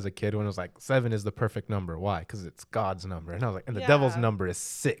was funny as a kid when it was like 7 is the perfect number. Why? Because it's God's number. And I was like, and the devil's number is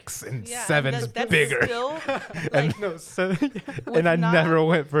 6, and 7 is that's bigger. Still, And No, 7. and I never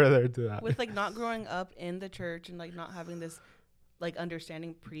went further to that. With not growing up in the church and not having this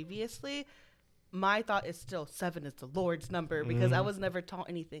understanding previously, my thought is still 7 is the Lord's number because I was never taught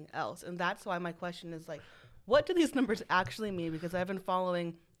anything else. And that's why my question is what do these numbers actually mean? Because I've been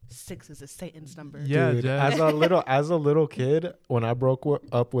following 6 is a Satan's number. Yeah, Dude, Jazz. as a little kid, when I broke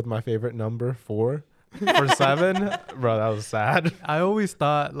up with my favorite number 4 for 7, bro, that was sad. I always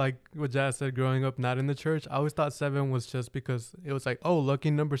thought, like what Jazz said, growing up not in the church, I always thought 7 was just because it was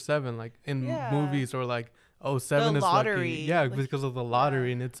lucky number 7, like in movies, or 7 The is lottery. lucky. Yeah, because of the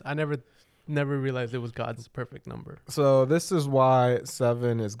lottery. And I never realized it was God's perfect number. So this is why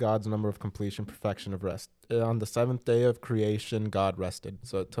 7 is God's number of completion, perfection, of rest. On the 7th day of creation, God rested.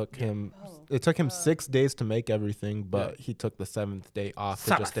 So it took him 6 days to make everything, but he took the 7th day off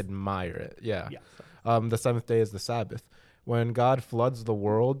to just admire it. Yeah. The 7th day is the Sabbath. When God floods the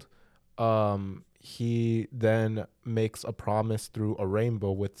world, he then makes a promise through a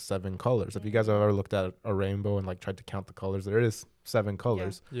rainbow with 7 colors. If you guys have ever looked at a rainbow and tried to count the colors, there is 7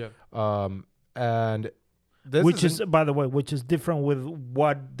 colors. Yeah. And this which is, by the way, different with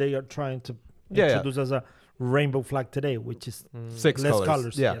what they are trying to introduce as a rainbow flag today, which is 6 less colors.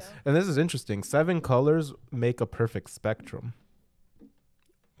 colors. Yeah. Yes. And this is interesting. 7 colors make a perfect spectrum.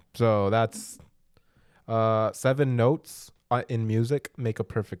 So that's 7 notes in music make a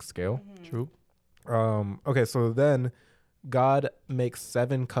perfect scale. True. Okay, so then God makes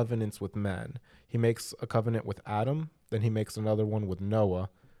 7 covenants with man. He makes a covenant with Adam, then he makes another one with Noah,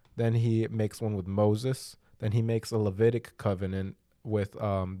 then he makes one with Moses, then he makes a Levitic covenant with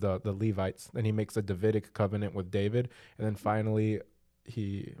the Levites, then he makes a Davidic covenant with David, and then finally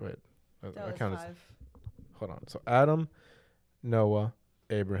That was 5. hold on. So Adam, Noah,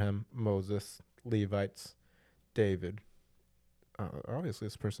 Abraham, Moses, Levites, David. Obviously,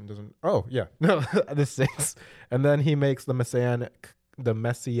 this person doesn't. Oh, yeah, no, the 6, and then he makes the messianic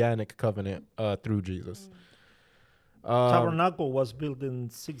covenant through Jesus. Tabernacle was built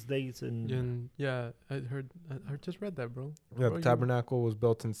in 6 days, and I just read that, bro. Yeah, Bro, the tabernacle was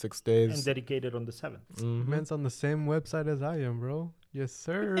built in 6 days. dedicated on the 7th. Mhm. Man's on the same website as I am, bro. Yes,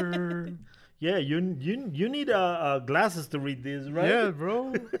 sir. Yeah, you need glasses to read this, right? Yeah,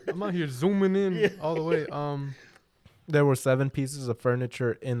 bro. I'm out here zooming in all the way. There were 7 pieces of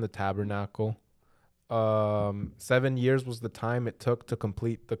furniture in the tabernacle. 7 years was the time it took to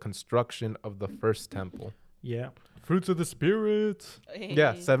complete the construction of the first temple. Yeah. Fruits of the Spirit.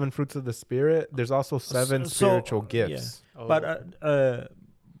 Yeah, 7 fruits of the Spirit. There's also 7 spiritual gifts. Oh. But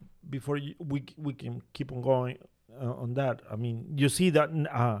before we can keep on going on that, I mean, you see that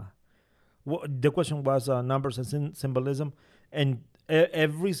the question was numbers and symbolism, and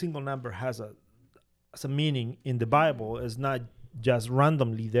every single number has a meaning in the Bible. It's not just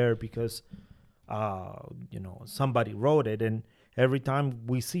randomly there because somebody wrote it. And every time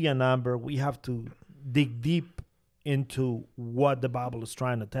we see a number, we have to dig deep into what the Bible is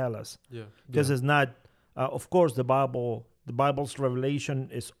trying to tell us. Yeah. Because it's not, of course, the Bible's revelation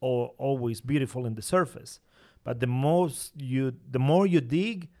is always beautiful in the surface, but the more you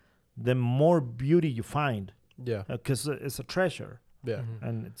dig, the more beauty you find. Yeah. Because it's a treasure. Yeah.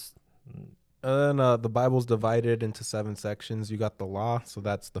 And it's And then the Bible's divided into 7 sections. You got the law, so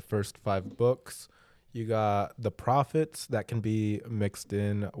that's the first 5 books. You got the prophets that can be mixed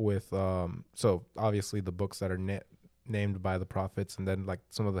in with, so obviously the books that are named by the prophets, and then like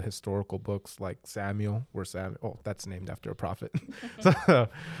some of the historical books like Samuel, that's named after a prophet. So,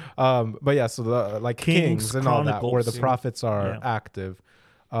 but yeah, so the like Kings and all that, where the prophets are active.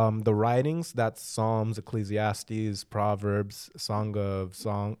 The writings, that's Psalms, Ecclesiastes, Proverbs, Song of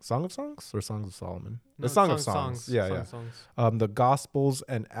Songs or Songs of Solomon? No, Song of Songs. Yeah. Songs. The Gospels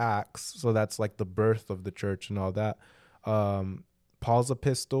and Acts, so that's like the birth of the church and all that. Paul's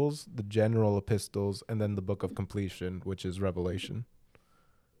epistles, the general epistles, and then the book of completion, which is Revelation.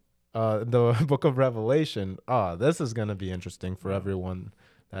 The book of Revelation, this is going to be interesting for everyone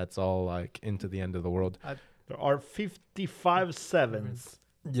that's all like into the end of the world. there are 55 sevens.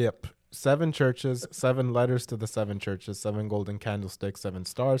 Yep. 7 churches, 7 letters to the 7 churches, 7 golden candlesticks, 7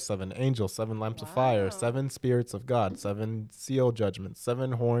 stars, 7 angels, 7 lamps of fire, 7 spirits of God, 7 seal judgments,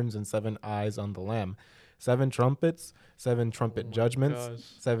 7 horns and 7 eyes on the Lamb, 7 trumpets, 7 trumpet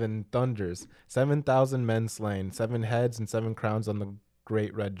judgments, 7 thunders, 7,000 men slain, 7 heads and 7 crowns on the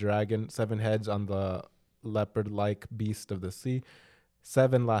great red dragon, 7 heads on the leopard-like beast of the sea,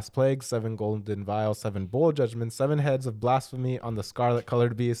 7 last plagues, 7 golden vials, 7 bowl judgments, 7 heads of blasphemy on the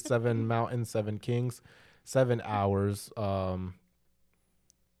scarlet-colored beast, 7 mountains, 7 kings, 7 hours.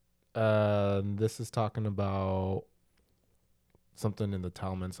 This is talking about something in the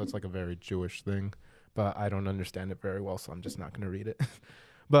Talmud, so it's like a very Jewish thing, but I don't understand it very well, so I'm just not going to read it.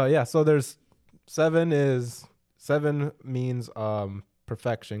 But yeah, so there's 7 means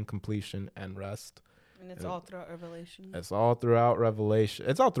perfection, completion, and rest. And it's all throughout Revelation. It's all throughout Revelation.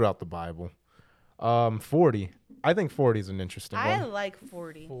 It's all throughout the Bible. 40. I think 40 is an interesting one. I like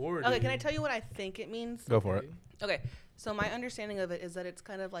 40. 40. Okay, can I tell you what I think it means? Go for it. Okay, so my understanding of it is that it's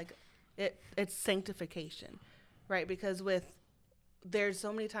kind of like it's sanctification, right? Because there's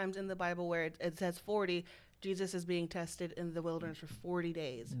so many times in the Bible where it says 40, Jesus is being tested in the wilderness for 40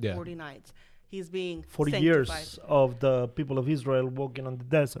 days, 40 nights. He's being 40 sanctified. years of the people of Israel walking on the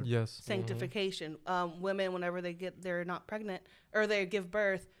desert. Yes. Sanctification. Women, whenever they're not pregnant or they give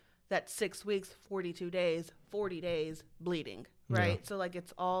birth, that's 6 weeks, 42 days, 40 days bleeding, right? Yeah. So like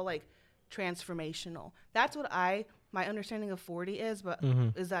it's all like transformational. That's what my understanding of 40 is, but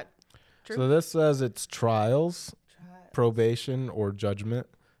is that true? So this says it's trials, probation or judgment,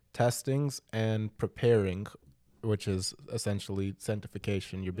 testings, and preparing, which is essentially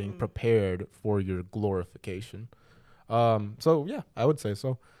sanctification. You're being prepared for your glorification. So yeah, I would say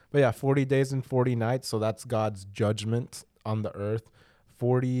so. But yeah, 40 days and 40 nights. So that's God's judgment on the earth.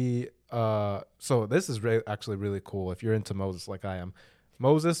 40. So this is actually really cool. If you're into Moses like I am,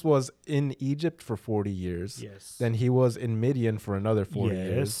 Moses was in Egypt for 40 years. Yes. Then he was in Midian for another 40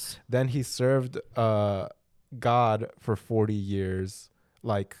 years. Then he served God for 40 years,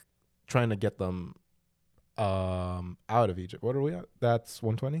 like trying to get them out of Egypt. What are we at? That's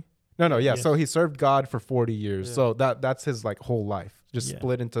 120? No. Yeah. Yes. So he served God for 40 years. Yeah. So that's his like whole life, just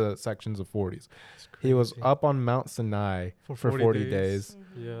split into sections of 40s. He was up on Mount Sinai for 40 days.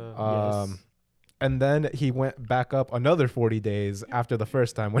 Yeah. And then he went back up another 40 days after the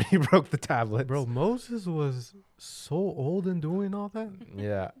first time when he broke the tablets. Bro, Moses was so old and doing all that.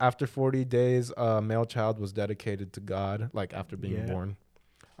 Yeah. After 40 days, a male child was dedicated to God, like after being born.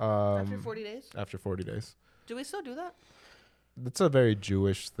 After 40 days? After 40 days. Do we still do that? It's a very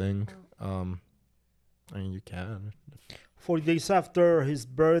Jewish thing. I mean, you can. 40 days after his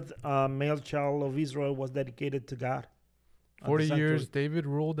birth, a male child of Israel was dedicated to God. 40 years David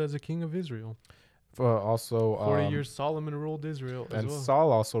ruled as a king of Israel. Also, 40 years Solomon ruled Israel as and well.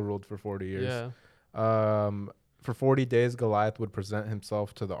 Saul also ruled for 40 years. Yeah. For 40 days, Goliath would present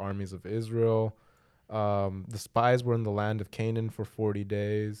himself to the armies of Israel. The spies were in the land of Canaan for 40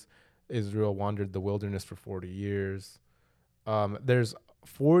 days. Israel wandered the wilderness for 40 years. There's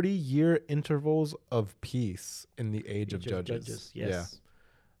 40-year intervals of peace in the age of Judges. Yes.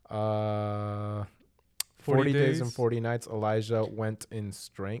 Yeah. 40 days and 40 nights, Elijah went in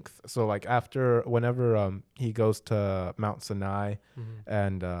strength. So like whenever he goes to Mount Sinai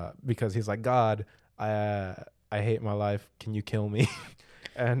and because he's like, God, I hate my life. Can you kill me?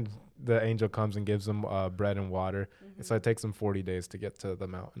 And the angel comes and gives him bread and water. And so it takes him 40 days to get to the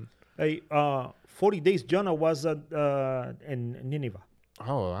mountain. Hey, 40 days Jonah was in Nineveh.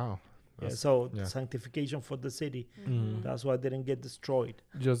 Oh, wow. Yeah, That's- so yeah. sanctification for the city. Mm. That's why it didn't get destroyed.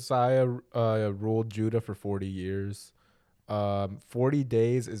 Josiah ruled Judah for 40 years. 40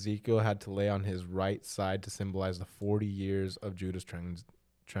 days Ezekiel had to lay on his right side to symbolize the 40 years of Judah's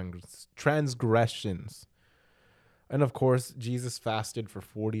transgressions. And of course, Jesus fasted for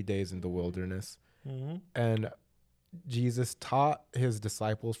 40 days in the wilderness. Mm-hmm. And Jesus taught his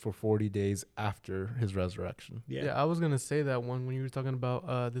disciples for 40 days after his resurrection. Yeah, I was gonna say that one when you were talking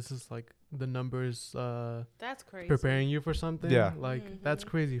about this is like the numbers That's crazy. preparing you for something. Yeah. Like that's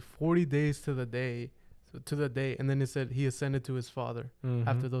crazy. 40 days to the day, and then it said he ascended to his Father Mm-hmm.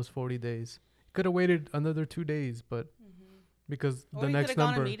 after those 40 days. Could have waited another 2 days, but because Or the you next could've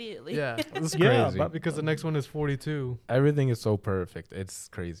gone number, immediately. yeah, It's Yeah, crazy. but- because the next one is 42. Everything is so perfect. It's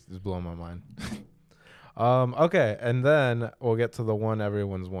crazy. It's blowing my mind. Okay, and then we'll get to the one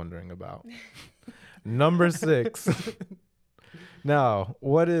everyone's wondering about. Number 6. Now,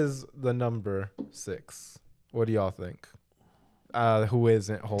 what is the number 6? What do y'all think? Who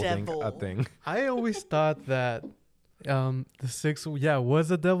isn't holding a Devil. thing? I always thought that the 6, was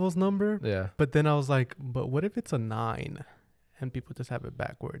the devil's number, Yeah. but then I was like, but what if it's a 9? And people just have it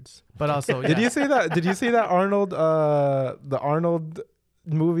backwards. But also, Did you see that? Did you see that Arnold, the Arnold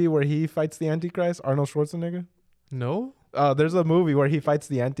movie where he fights the Antichrist? Arnold Schwarzenegger. No. There's a movie where he fights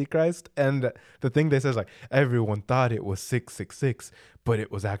the Antichrist, and the thing they say is like, everyone thought it was 666, but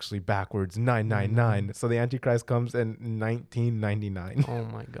it was actually backwards 999. So the Antichrist comes in 1999, Oh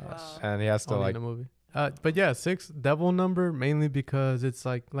my gosh. Wow. and he has to Only like, in a movie. But yeah, 6 devil number mainly because it's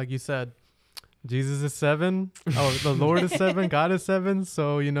like you said, Jesus is 7. Oh, the Lord is 7. God is 7.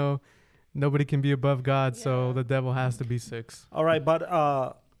 So nobody can be above God. So Yeah. the devil has to be 6. All right, but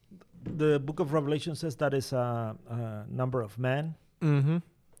the book of Revelation says that is a number of man.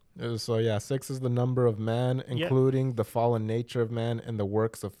 So yeah, 6 is the number of man, Yeah. including the fallen nature of man and the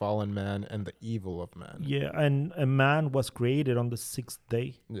works of fallen man and the evil of man. Yeah, and a man was created on the 6th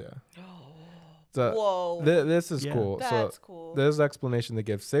day. Yeah. So Whoa. this is Yeah. cool. That's So cool. there's an explanation they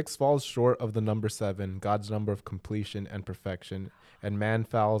give. 6 falls short of the number 7, God's number of completion and perfection, and man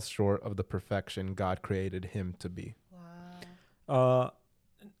falls short of the perfection God created him to be. Wow.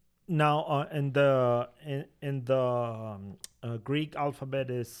 Now in the Greek alphabet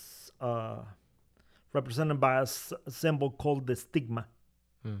is represented by a symbol called the stigma,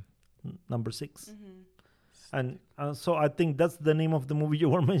 number 6, and so I think that's the name of the movie you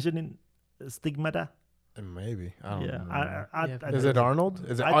were mentioning, Stigmata. And maybe I don't Yeah, know. I Is think it Arnold?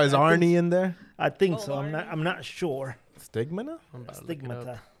 Is it? I- Is I think Arnie so. in there? I think Oh, so. I'm Arnie. not sure. Stigmata? I'm about to look it up.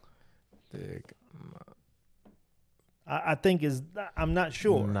 Stigmata. Stig- I think is. I'm not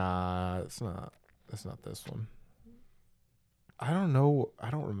sure. Nah, it's not. It's not this one. I don't know. I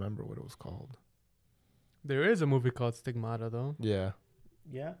don't remember what it was called. There is a movie called Stigmata, though. Yeah.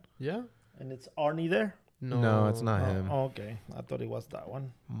 Yeah, Yeah. and it's Arnie there. No, it's not him. Oh, okay, I thought it was that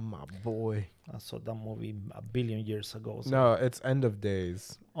one. My boy. I saw that movie a billion years ago. So. No, it's End of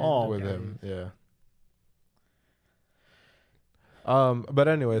Days. Oh, with okay. him. Yeah. But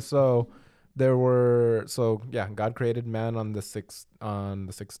anyway, so God created man on the sixth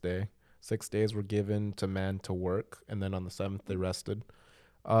day. 6 days were given to man to work, and then on the 7th they rested.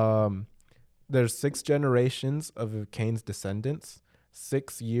 There's 6 generations of Cain's descendants.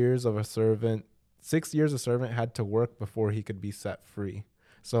 6 years a servant had to work before he could be set free.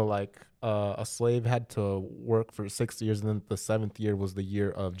 So like a slave had to work for 6 years, and then the 7th year was the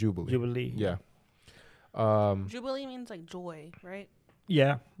year of Jubilee. Jubilee. Yeah. Jubilee means like joy, right?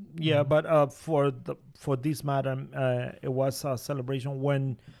 Yeah, but for this matter, it was a celebration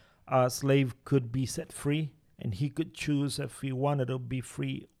when a slave could be set free, and he could choose if he wanted to be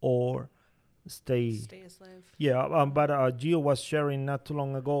free or stay. Stay a slave. Yeah, but Gio was sharing not too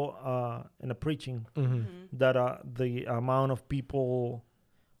long ago in a preaching that the amount of people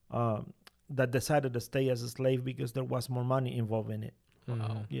that decided to stay as a slave because there was more money involved in it.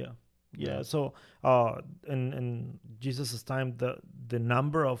 Wow. Yeah. So in Jesus' time, the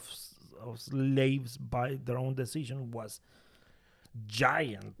number of slaves by their own decision was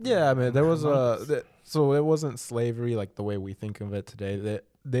giant. Yeah, I mean, there was Humongous. so it wasn't slavery like the way we think of it today.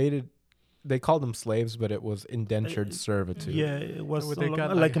 They called them slaves, but it was indentured servitude. Yeah, it was What they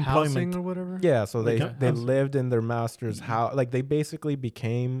got, like housing employment. or whatever. Yeah, so Like they a- lived in their master's house. Like they basically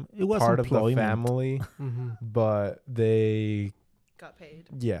became It was part of the employment. family, but they Got paid.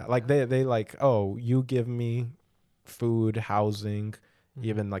 they like, oh, you give me food, housing,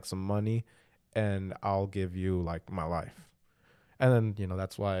 even like some money, and I'll give you like my life. And then, you know,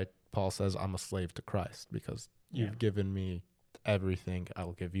 that's why Paul says I'm a slave to Christ, because you've given me everything.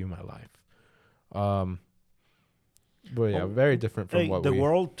 I'll give you my life. But yeah, very different from what the we...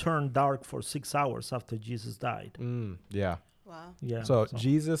 world turned dark for 6 hours after Jesus died. Yeah. Wow. Yeah. So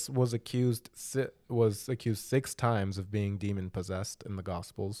Jesus was accused 6 times of being demon possessed in the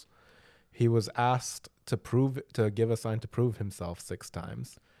Gospels. He was asked to give a sign to prove himself 6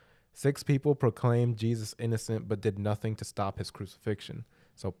 times. 6 people proclaimed Jesus innocent but did nothing to stop his crucifixion.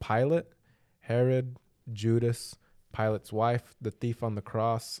 So Pilate, Herod, Judas, Pilate's wife, the thief on the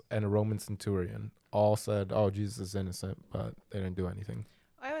cross, and a Roman centurion all said, "Oh, Jesus is innocent," but they didn't do anything.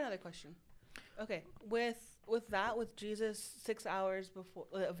 I have another question. Okay, with Jesus 6 hours before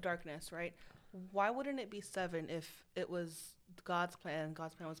of darkness, right? Why wouldn't it be 7 if it was God's plan?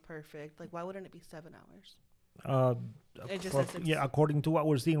 God's plan was perfect. Like, why wouldn't it be 7 hours? It just says it's- According to what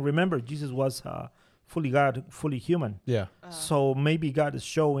we're seeing, remember, Jesus was fully God, fully human. Yeah. So maybe God is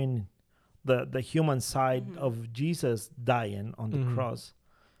showing the human side of Jesus dying on the cross,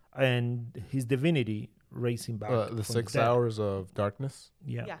 and his divinity raising back. The from 6 dead. hours of darkness.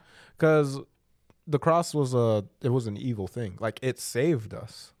 Yeah. Because the cross was an evil thing. Like, it saved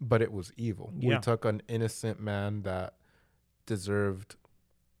us, but it was evil. Yeah. We took an innocent man that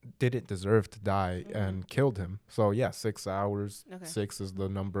didn't deserve to die and killed him. So yeah, 6 hours. Okay. 6 is the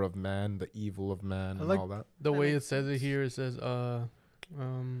number of man, the evil of man, I and like all that. The That way it makes says it sense. here, it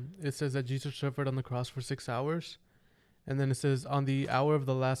says that Jesus suffered on the cross for 6 hours. And then it says on the hour of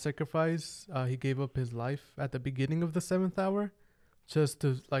the last sacrifice, he gave up his life at the beginning of the 7th hour, just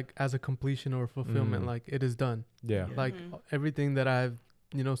to, like, as a completion or fulfillment, like, it is done. Yeah. Yeah. Like, everything that I've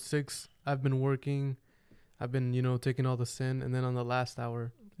been working, I've been, taking all the sin, and then on the last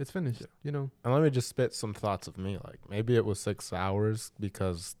hour, it's finished, And let me just spit some thoughts of me. Like, maybe it was 6 hours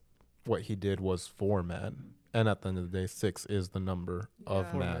because what he did was for man. And at the end of the day, 6 is the number of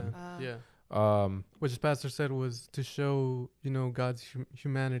Yeah. man. Yeah. Which the pastor said was to show, God's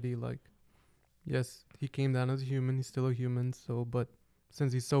humanity. Like, yes, he came down as a human. He's still a human. So, but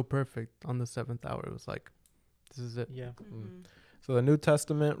since he's so perfect on the 7th hour, it was like, this is it. Yeah. So the New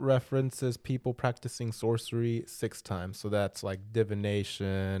Testament references people practicing sorcery 6 times. So that's like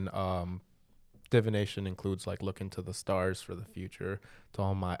divination. Divination includes like looking to the stars for the future. To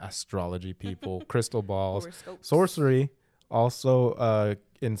all my astrology people, crystal balls. Horoscopes. Sorcery also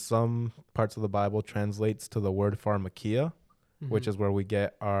in some parts of the Bible translates to the word pharmakia, which is where we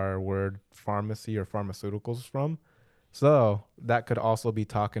get our word pharmacy or pharmaceuticals from. So that could also be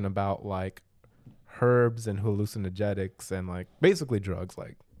talking about like herbs and hallucinogenics and like basically drugs.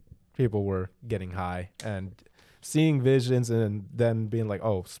 Like, people were getting high and seeing visions and then being like,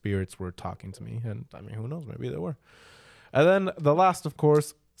 oh, spirits were talking to me. And I mean, who knows? Maybe they were. And then the last, of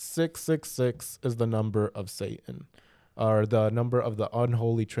course, 666 is the number of Satan, or the number of the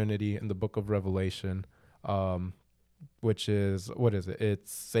unholy trinity in the book of Revelation, which is, what is it?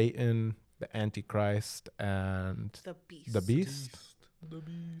 It's Satan, the Antichrist, and The beast. the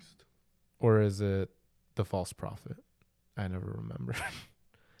beast? Or is it the false prophet? I never remember.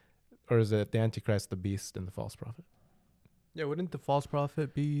 Or is it the Antichrist, the beast, and the false prophet? Yeah, wouldn't the false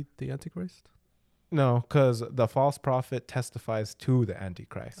prophet be the Antichrist? No, because the false prophet testifies to the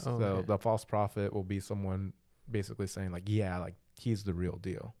Antichrist. Oh, So okay. the false prophet will be someone basically saying like, yeah, like he's the real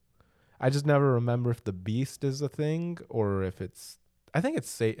deal. I just never remember if the beast is a thing or if I think it's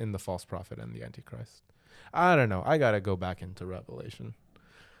Satan, the false prophet, and the Antichrist. I don't know. I got to go back into Revelation.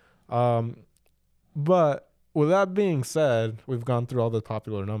 But with that being said, we've gone through all the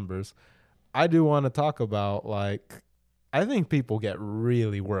popular numbers. I do want to talk about, like, I think people get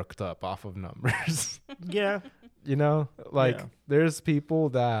really worked up off of numbers. Yeah. Like, Yeah. there's people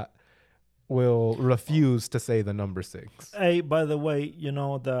that will refuse to say the number 6. Hey, by the way,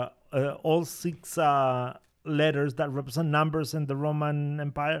 the all 6 letters that represent numbers in the Roman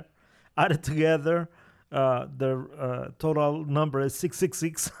Empire added together, the total number is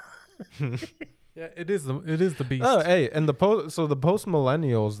 666. Yeah, it is the beast. Oh, hey, and the post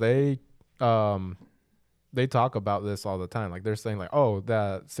millennials, they talk about this all the time. Like, they're saying like, oh,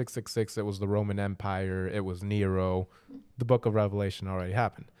 that 666, it was the Roman Empire, it was Nero, the book of Revelation already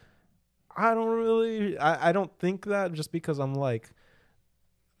happened. I don't think that, just because I'm like,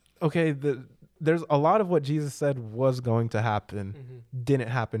 okay, there's a lot of what Jesus said was going to happen didn't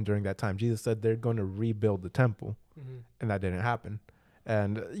happen during that time. Jesus said they're going to rebuild the temple, and that didn't happen.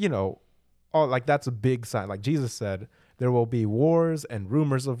 And that's a big sign. Like, Jesus said there will be wars and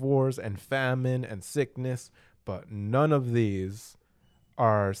rumors of wars and famine and sickness, but none of these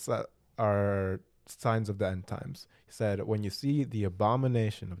are signs of the end times. He said, when you see the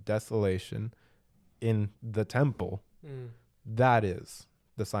abomination of desolation in the temple, that is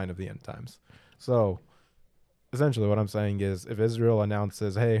the sign of the end times. So essentially what I'm saying is if Israel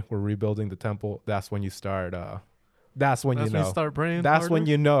announces, hey, we're rebuilding the temple, that's when you start that's when you start praying. that's harder. when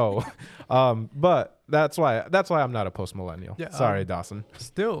you know. But that's why I'm not a post-millennial. Yeah, Sorry, Dawson.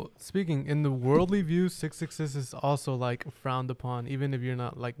 Still speaking in the worldly view, 666 is also like frowned upon, even if you're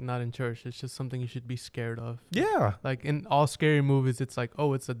not in church. It's just something you should be scared of. Yeah. Like in all scary movies, it's like,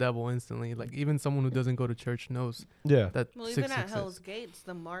 oh, it's the devil instantly. Like even someone who doesn't go to church knows Yeah. that. Well, even at 666. Hell's Gates,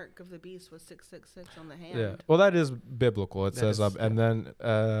 the mark of the beast was 666 on the hand. Yeah. Well, that is biblical. It That says, is, and then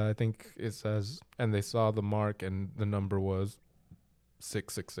I think it says, and they saw the mark, and the number was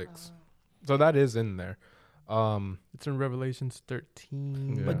 666. So that is in there. It's in Revelations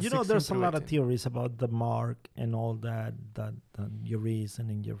 13. Yeah. But you know, 16 there's a through lot of 18. theories about the mark and all that your wrist and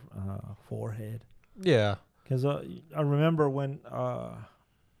in your forehead. Yeah. Because I remember when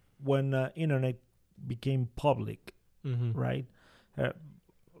internet became public, Mm-hmm. right? A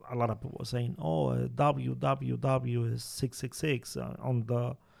lot of people were saying, "Oh, www is 666 on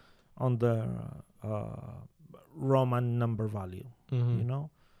the Roman number value." Mm-hmm. You know,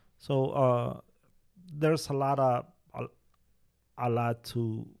 so there's a lot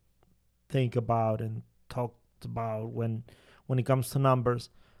to think about and talk about when it comes to numbers.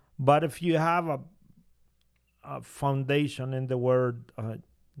 But if you have a foundation in the word,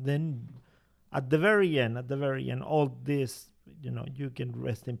 then at the very end, all this, you can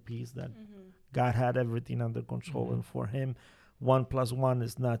rest in peace that God had everything under control, and for Him, 1 + 1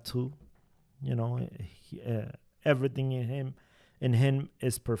 is not 2. Everything in Him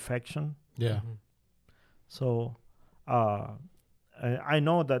is perfection. Yeah. Mm-hmm. So I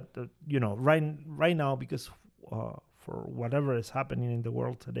know that right now, because for whatever is happening in the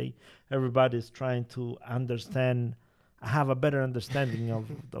world today, everybody's trying to have a better understanding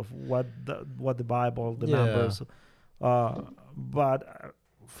of what the Bible, the numbers, but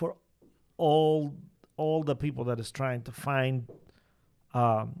for all the people that is trying to find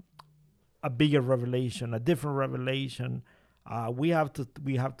a bigger revelation, a different revelation, we have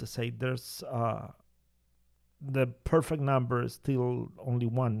to say there's the perfect number is still only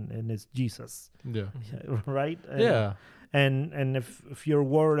one, and it's Jesus. Yeah. Right? And if you're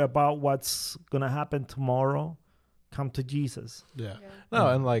worried about what's gonna happen tomorrow, come to Jesus. Yeah. No,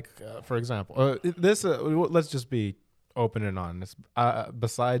 and like for example, let's just be open and honest.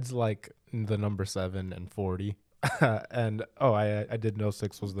 Besides like the number 7 and 40, and I did know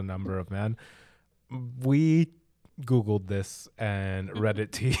 6 was the number of man. We Googled this and read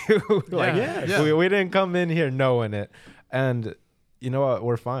it to you. We didn't come in here knowing it, and you know what?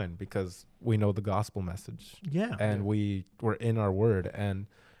 We're fine because we know the gospel message. Yeah. And we're in our word, and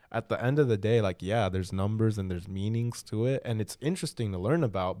at the end of the day, like, yeah, there's numbers and there's meanings to it, and it's interesting to learn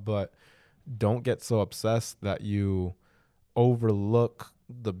about, but don't get so obsessed that you overlook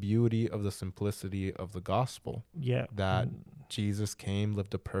the beauty of the simplicity of the gospel. Yeah. That Jesus came,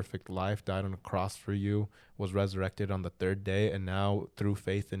 lived a perfect life, died on a cross for you, was resurrected on the third day, and now through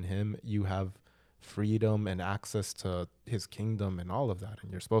faith in Him, you have freedom and access to His kingdom and all of that,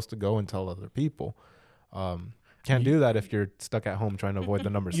 and you're supposed to go and tell other people. Can't do that if you're stuck at home trying to avoid the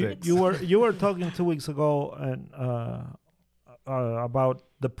number 6. You were talking 2 weeks ago and about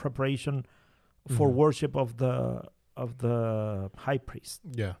the preparation for worship of the high priest.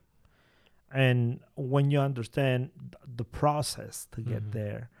 Yeah. And when you understand the process to get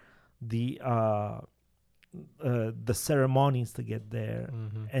there, the ceremonies to get there,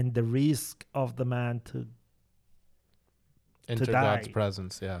 and the risk of the man to enter God's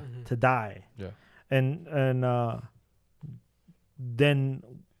presence, to die. Yeah. And then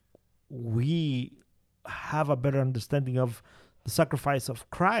we have a better understanding of the sacrifice of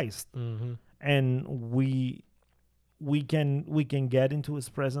Christ, and we can get into His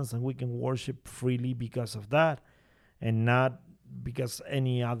presence, and we can worship freely because of that, and not because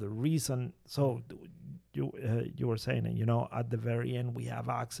any other reason. So you were saying it, at the very end we have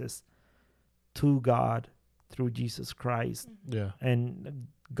access to God through Jesus Christ. Yeah. And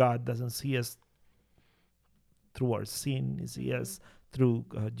God doesn't see us through our sin; He sees us through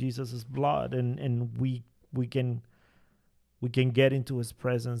Jesus' blood, and we can get into His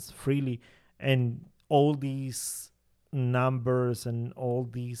presence freely. And all these numbers and all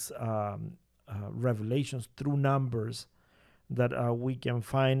these revelations through numbers that we can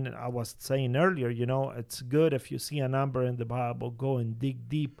find. I was saying earlier, it's good if you see a number in the Bible, go and dig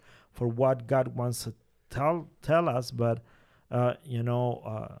deep for what God wants to tell us, but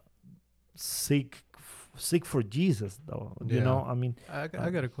seek for Jesus, though. I mean, I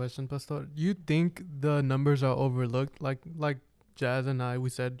got a question, Pastor. You think the numbers are overlooked? Like Jazz and I, we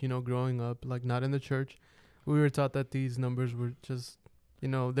said, growing up, like not in the church, we were taught that these numbers were just,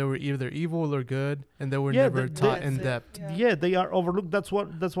 they were either evil or good, and they were never taught in depth. Yeah, they are overlooked. That's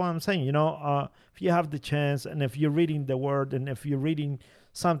what I'm saying. If you have the chance, and if you're reading the word, and if you're reading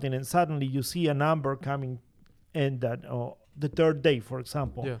something, and suddenly you see a number coming in that the third day, for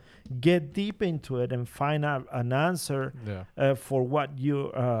example, get deep into it and find out an answer for what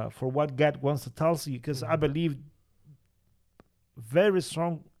God wants to tell you. Because I believe very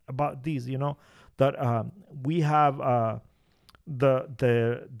strong about this. That we have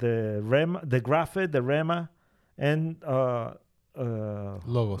the Rema, the Graphe, the Rema, and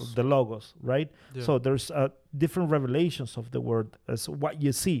Logos. the Logos, right? Yeah. So there's different revelations of the word as what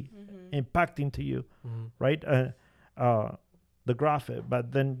you see impacting to you, right? The Graphe,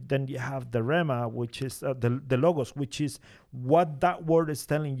 but then you have the Rema, which is the Logos, which is what that word is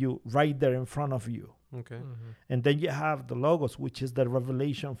telling you right there in front of you. Okay. And then you have the Logos, which is the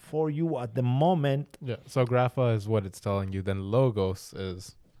revelation for you at the moment. Yeah. So grapha is what it's telling you. Then logos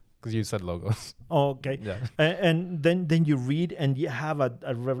is, because you said logos. Okay. Yeah. And then you read and you have a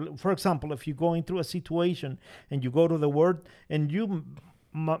for example, if you're going through a situation and you go to the word and you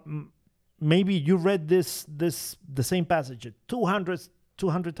maybe you read the same passage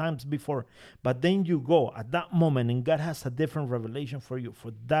 200 times before, but then you go at that moment and God has a different revelation for you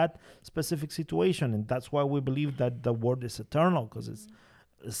for that specific situation. And that's why we believe that the word is eternal, because it's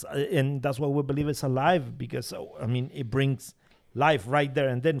and that's why we believe it's alive, because it brings life right there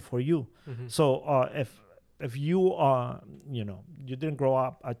and then for you. So if you you didn't grow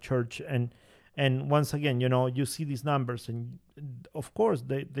up at church, and once again, you see these numbers, and of course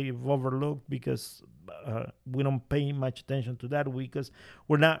they've overlooked because we don't pay much attention to that, because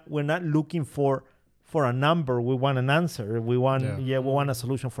we're not looking for a number. We want an answer. We want we want a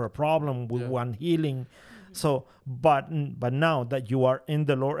solution for a problem. We want healing. So, but now that you are in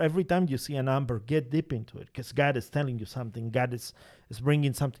the Lord, every time you see a number, get deep into it, because God is telling you something. God is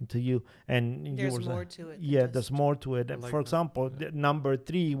bringing something to you, and there's more to it. Yeah, there's more to it. For example, number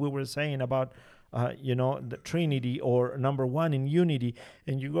 3, we were saying about the Trinity, or number 1 in unity,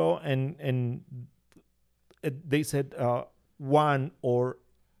 and you go and they said 1 or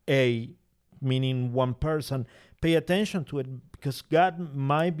a, meaning one person. Pay attention to it, because God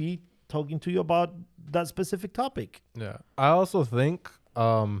might be talking to you about that specific topic. Yeah. I also think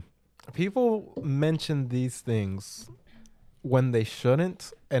people mention these things when they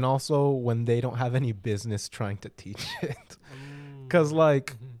shouldn't, and also when they don't have any business trying to teach it. Because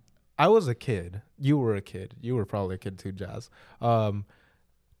I was a kid. You were a kid. You were probably a kid too, Jazz.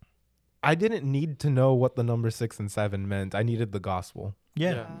 I didn't need to know what the number 6 and 7 meant. I needed the gospel.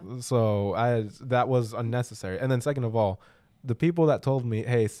 Yeah. So that was unnecessary. And then second of all, the people that told me,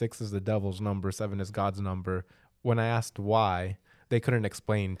 hey, 6 is the devil's number, 7 is God's number, when I asked why, they couldn't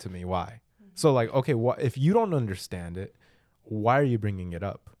explain to me why. So okay, if you don't understand it, why are you bringing it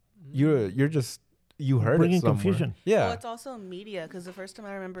up? You're just, you heard bringing it somewhere. Confusion. Yeah. Well, it's also media, because the first time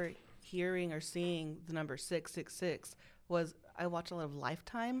I remember hearing or seeing the number 666 was I watched a lot of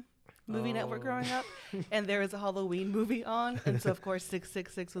Lifetime movie network growing up, and there was a Halloween movie on, and so of course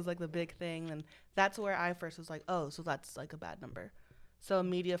 666 was the big thing, and that's where I first was so that's a bad number. So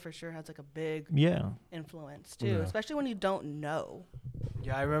media for sure has a big influence too, especially when you don't know.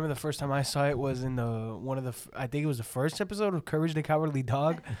 Yeah, I remember the first time I saw it was in I think it was the first episode of Courage the Cowardly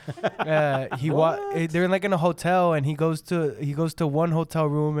Dog. They're in a hotel, and he goes to one hotel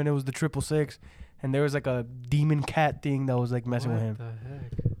room, and it was the 666, and there was a demon cat thing that was messing with him. What the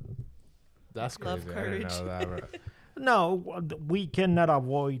heck? That's crazy. Love Courage. I didn't know that. Right. No, we cannot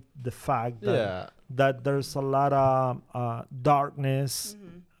avoid the fact that there's a lot of darkness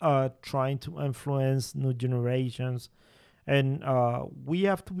trying to influence new generations, and we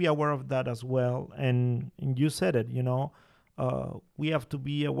have to be aware of that as well. And you said it, we have to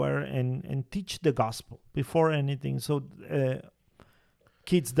be aware and teach the gospel before anything. So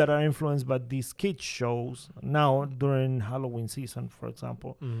kids that are influenced by these kids shows now during Halloween season, for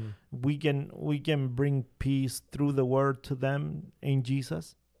example, we can bring peace through the word to them in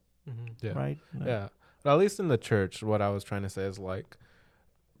Jesus. Yeah. Right? Yeah. But at least in the church, what I was trying to say is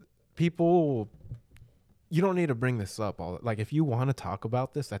people, you don't need to bring this up if you want to talk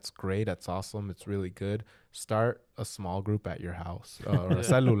about this, that's great, that's awesome, it's really good. Start a small group at your house, or a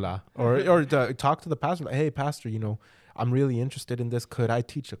cellula, or talk to the pastor. Hey, pastor, I'm really interested in this. Could I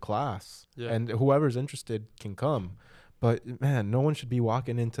teach a class? Yeah. And whoever's interested can come. But man, no one should be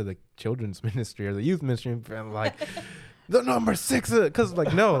walking into the children's ministry or the youth ministry and the number 6, because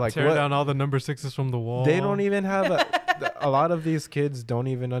tear down all the number 6s from the wall. They don't even have a lot of these kids don't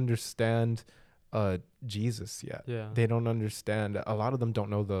even understand Jesus yet. Yeah. They don't understand. A lot of them don't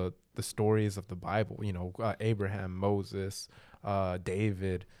know the stories of the Bible. Abraham, Moses,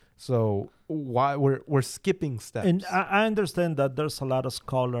 David. So why we're skipping steps. And I understand that there's a lot of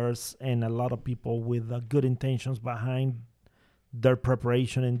scholars and a lot of people with good intentions behind their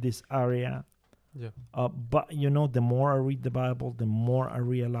preparation in this area. Yeah. But the more I read the Bible, the more I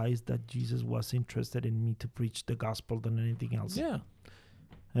realize that Jesus was interested in me to preach the gospel than anything else. Yeah.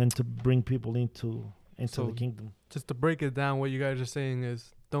 And to bring people into So the kingdom. Just to break it down, what you guys are saying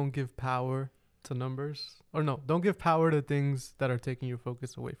is don't give power to numbers. Or no, don't give power to things that are taking your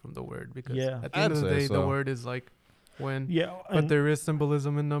focus away from the word. Because at the end I'd of the say day, the so. word is like when. Yeah. But there is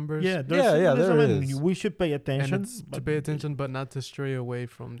symbolism in numbers. Yeah, there's Yeah, symbolism there and is. we should pay And attention. it's to pay attention, but not to stray away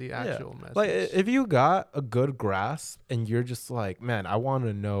from the actual message. Like if you got a good grasp and you're just like, man, I want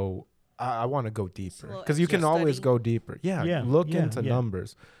to know, I want to go deeper, little because you can extra always study. go deeper. Yeah, look yeah, into yeah.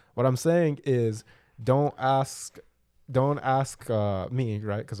 numbers. What I'm saying is, don't ask me,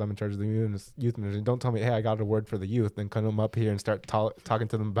 right? Because I'm in charge of the youth ministry. Don't tell me, hey, I got a word for the youth, then come up here and start talking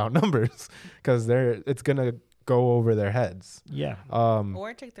to them about numbers, because it's gonna go over their heads. Yeah.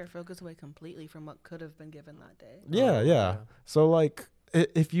 Or take their focus away completely from what could have been given that day. Yeah. So like,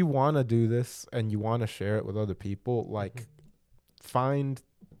 if you want to do this and you want to share it with other people, like, find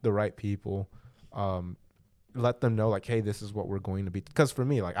the right people. Let them know, like, hey, this is what we're going to be. Because for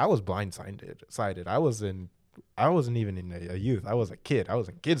me, like, I was blindsided. I wasn't even in a youth. I was a kid. I was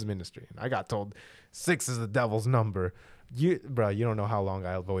in kids ministry, and I got told 6 is the devil's number. You don't know how long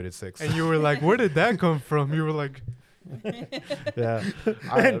I avoided 6. And you were like, where did that come from? You were like, Yeah,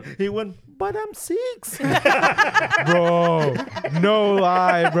 And he went, but I'm 6. bro. No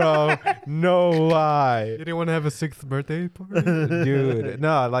lie, bro. No lie. you didn't want to have a 6th birthday party? Dude,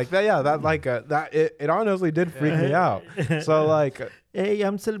 no, like that. Yeah, it honestly did freak me out. So like, Hey,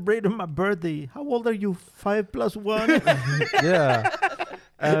 I'm celebrating my birthday. How old are you? 5 plus 1? yeah,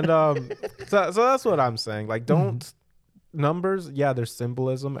 and so that's what I'm saying. Like, don't numbers. Yeah, there's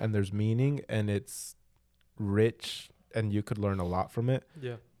symbolism and there's meaning, and it's rich, and you could learn a lot from it.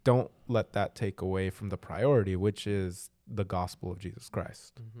 Yeah. Don't let that take away from the priority, which is the gospel of Jesus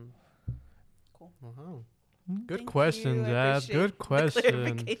Christ. Mm-hmm. Cool. Wow. Good Thank question, you. I Jazz. appreciate Good the question.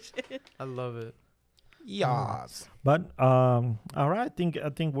 clarification. I love it. Yes. But all right, I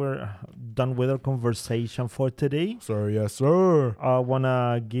think we're done with our conversation for today. Sir, yes, sir. I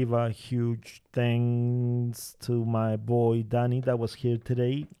wanna give a huge thanks to my boy Danny that was here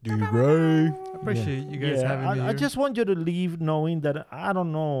today. D-Ray. I appreciate you guys having me I here. just want you to leave knowing that I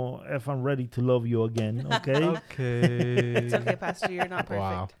don't know if I'm ready to love you again. Okay. Okay. It's okay, Pastor. You're not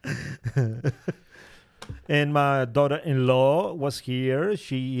perfect. Wow. And my daughter-in-law was here.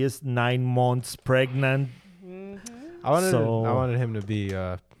 She is 9 months pregnant. Mm-hmm. I So- wanted him to be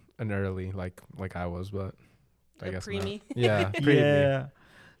an early like I was, but I A guess preemie. not. Yeah, preemie. Yeah.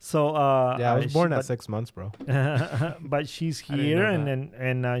 So Yeah, I was born at but, 6 months, bro. but she's I didn't here know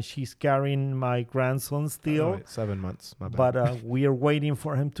and she's carrying my grandson still. Oh, wait, 7 months. My bad. But we are waiting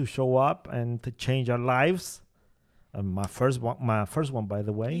for him to show up and to change our lives. My first one, by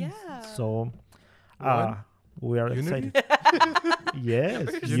the way. Yeah. So What? we are Unity? excited.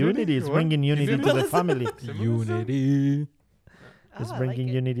 Yes, unity is What? bringing unity to the family. Unity. Oh, It's I bringing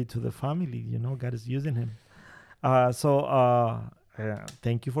like it. unity to the family. You know, God is using him.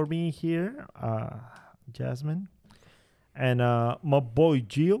 Thank you for being here, Jazmine. And my boy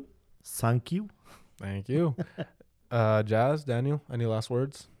Gio, thank you. Thank you. Jazz, Daniel, any last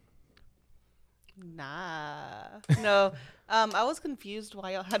words? Nah. No. I was confused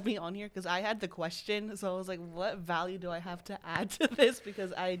why y'all had me on here because I had the question. So I was like, what value do I have to add to this?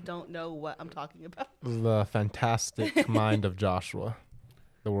 Because I don't know what I'm talking about. The fantastic mind of Joshua.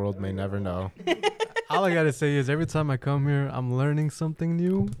 The world may never know. All I gotta say is every time I come here, I'm learning something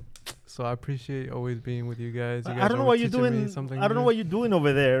new. So I appreciate always being with you guys. You guys I don't know always what you're teaching me doing. something I don't know new. what you're doing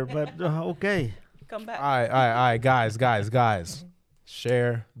over there, but okay. Come back. All right, guys.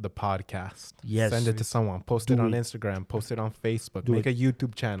 Share the podcast. Yes. Send it to someone. Post it Do on it. Instagram. Post it on Facebook. Do Make a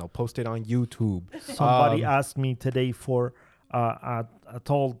YouTube channel. Post it on YouTube. Somebody asked me today for. I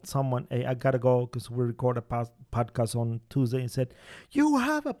told someone, hey, I gotta go because we record a podcast on Tuesday. And said, you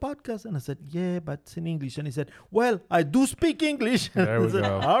have a podcast? And I said, yeah, but it's in English. And he said, well, I do speak English. There we I said,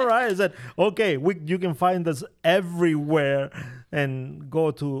 go. all right. I said, okay, you can find us everywhere and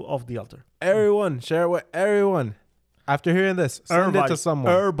go to Off the Altar. Everyone, share it with everyone. After hearing this, send it Everybody. to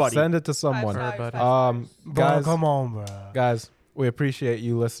someone. Everybody. Send it to someone. Everybody. Guys, come on, bro. guys, we appreciate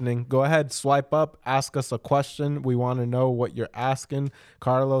you listening. Go ahead, swipe up, ask us a question. We want to know what you're asking.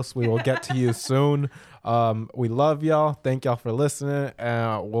 Carlos, we will get to you soon. We love y'all. Thank y'all for listening.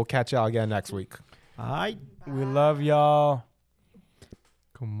 We'll catch y'all again next week. All right. We love y'all.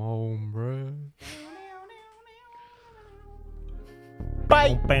 Come on, bro.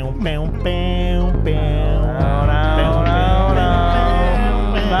 Bye. Bam, bam, bam, bam.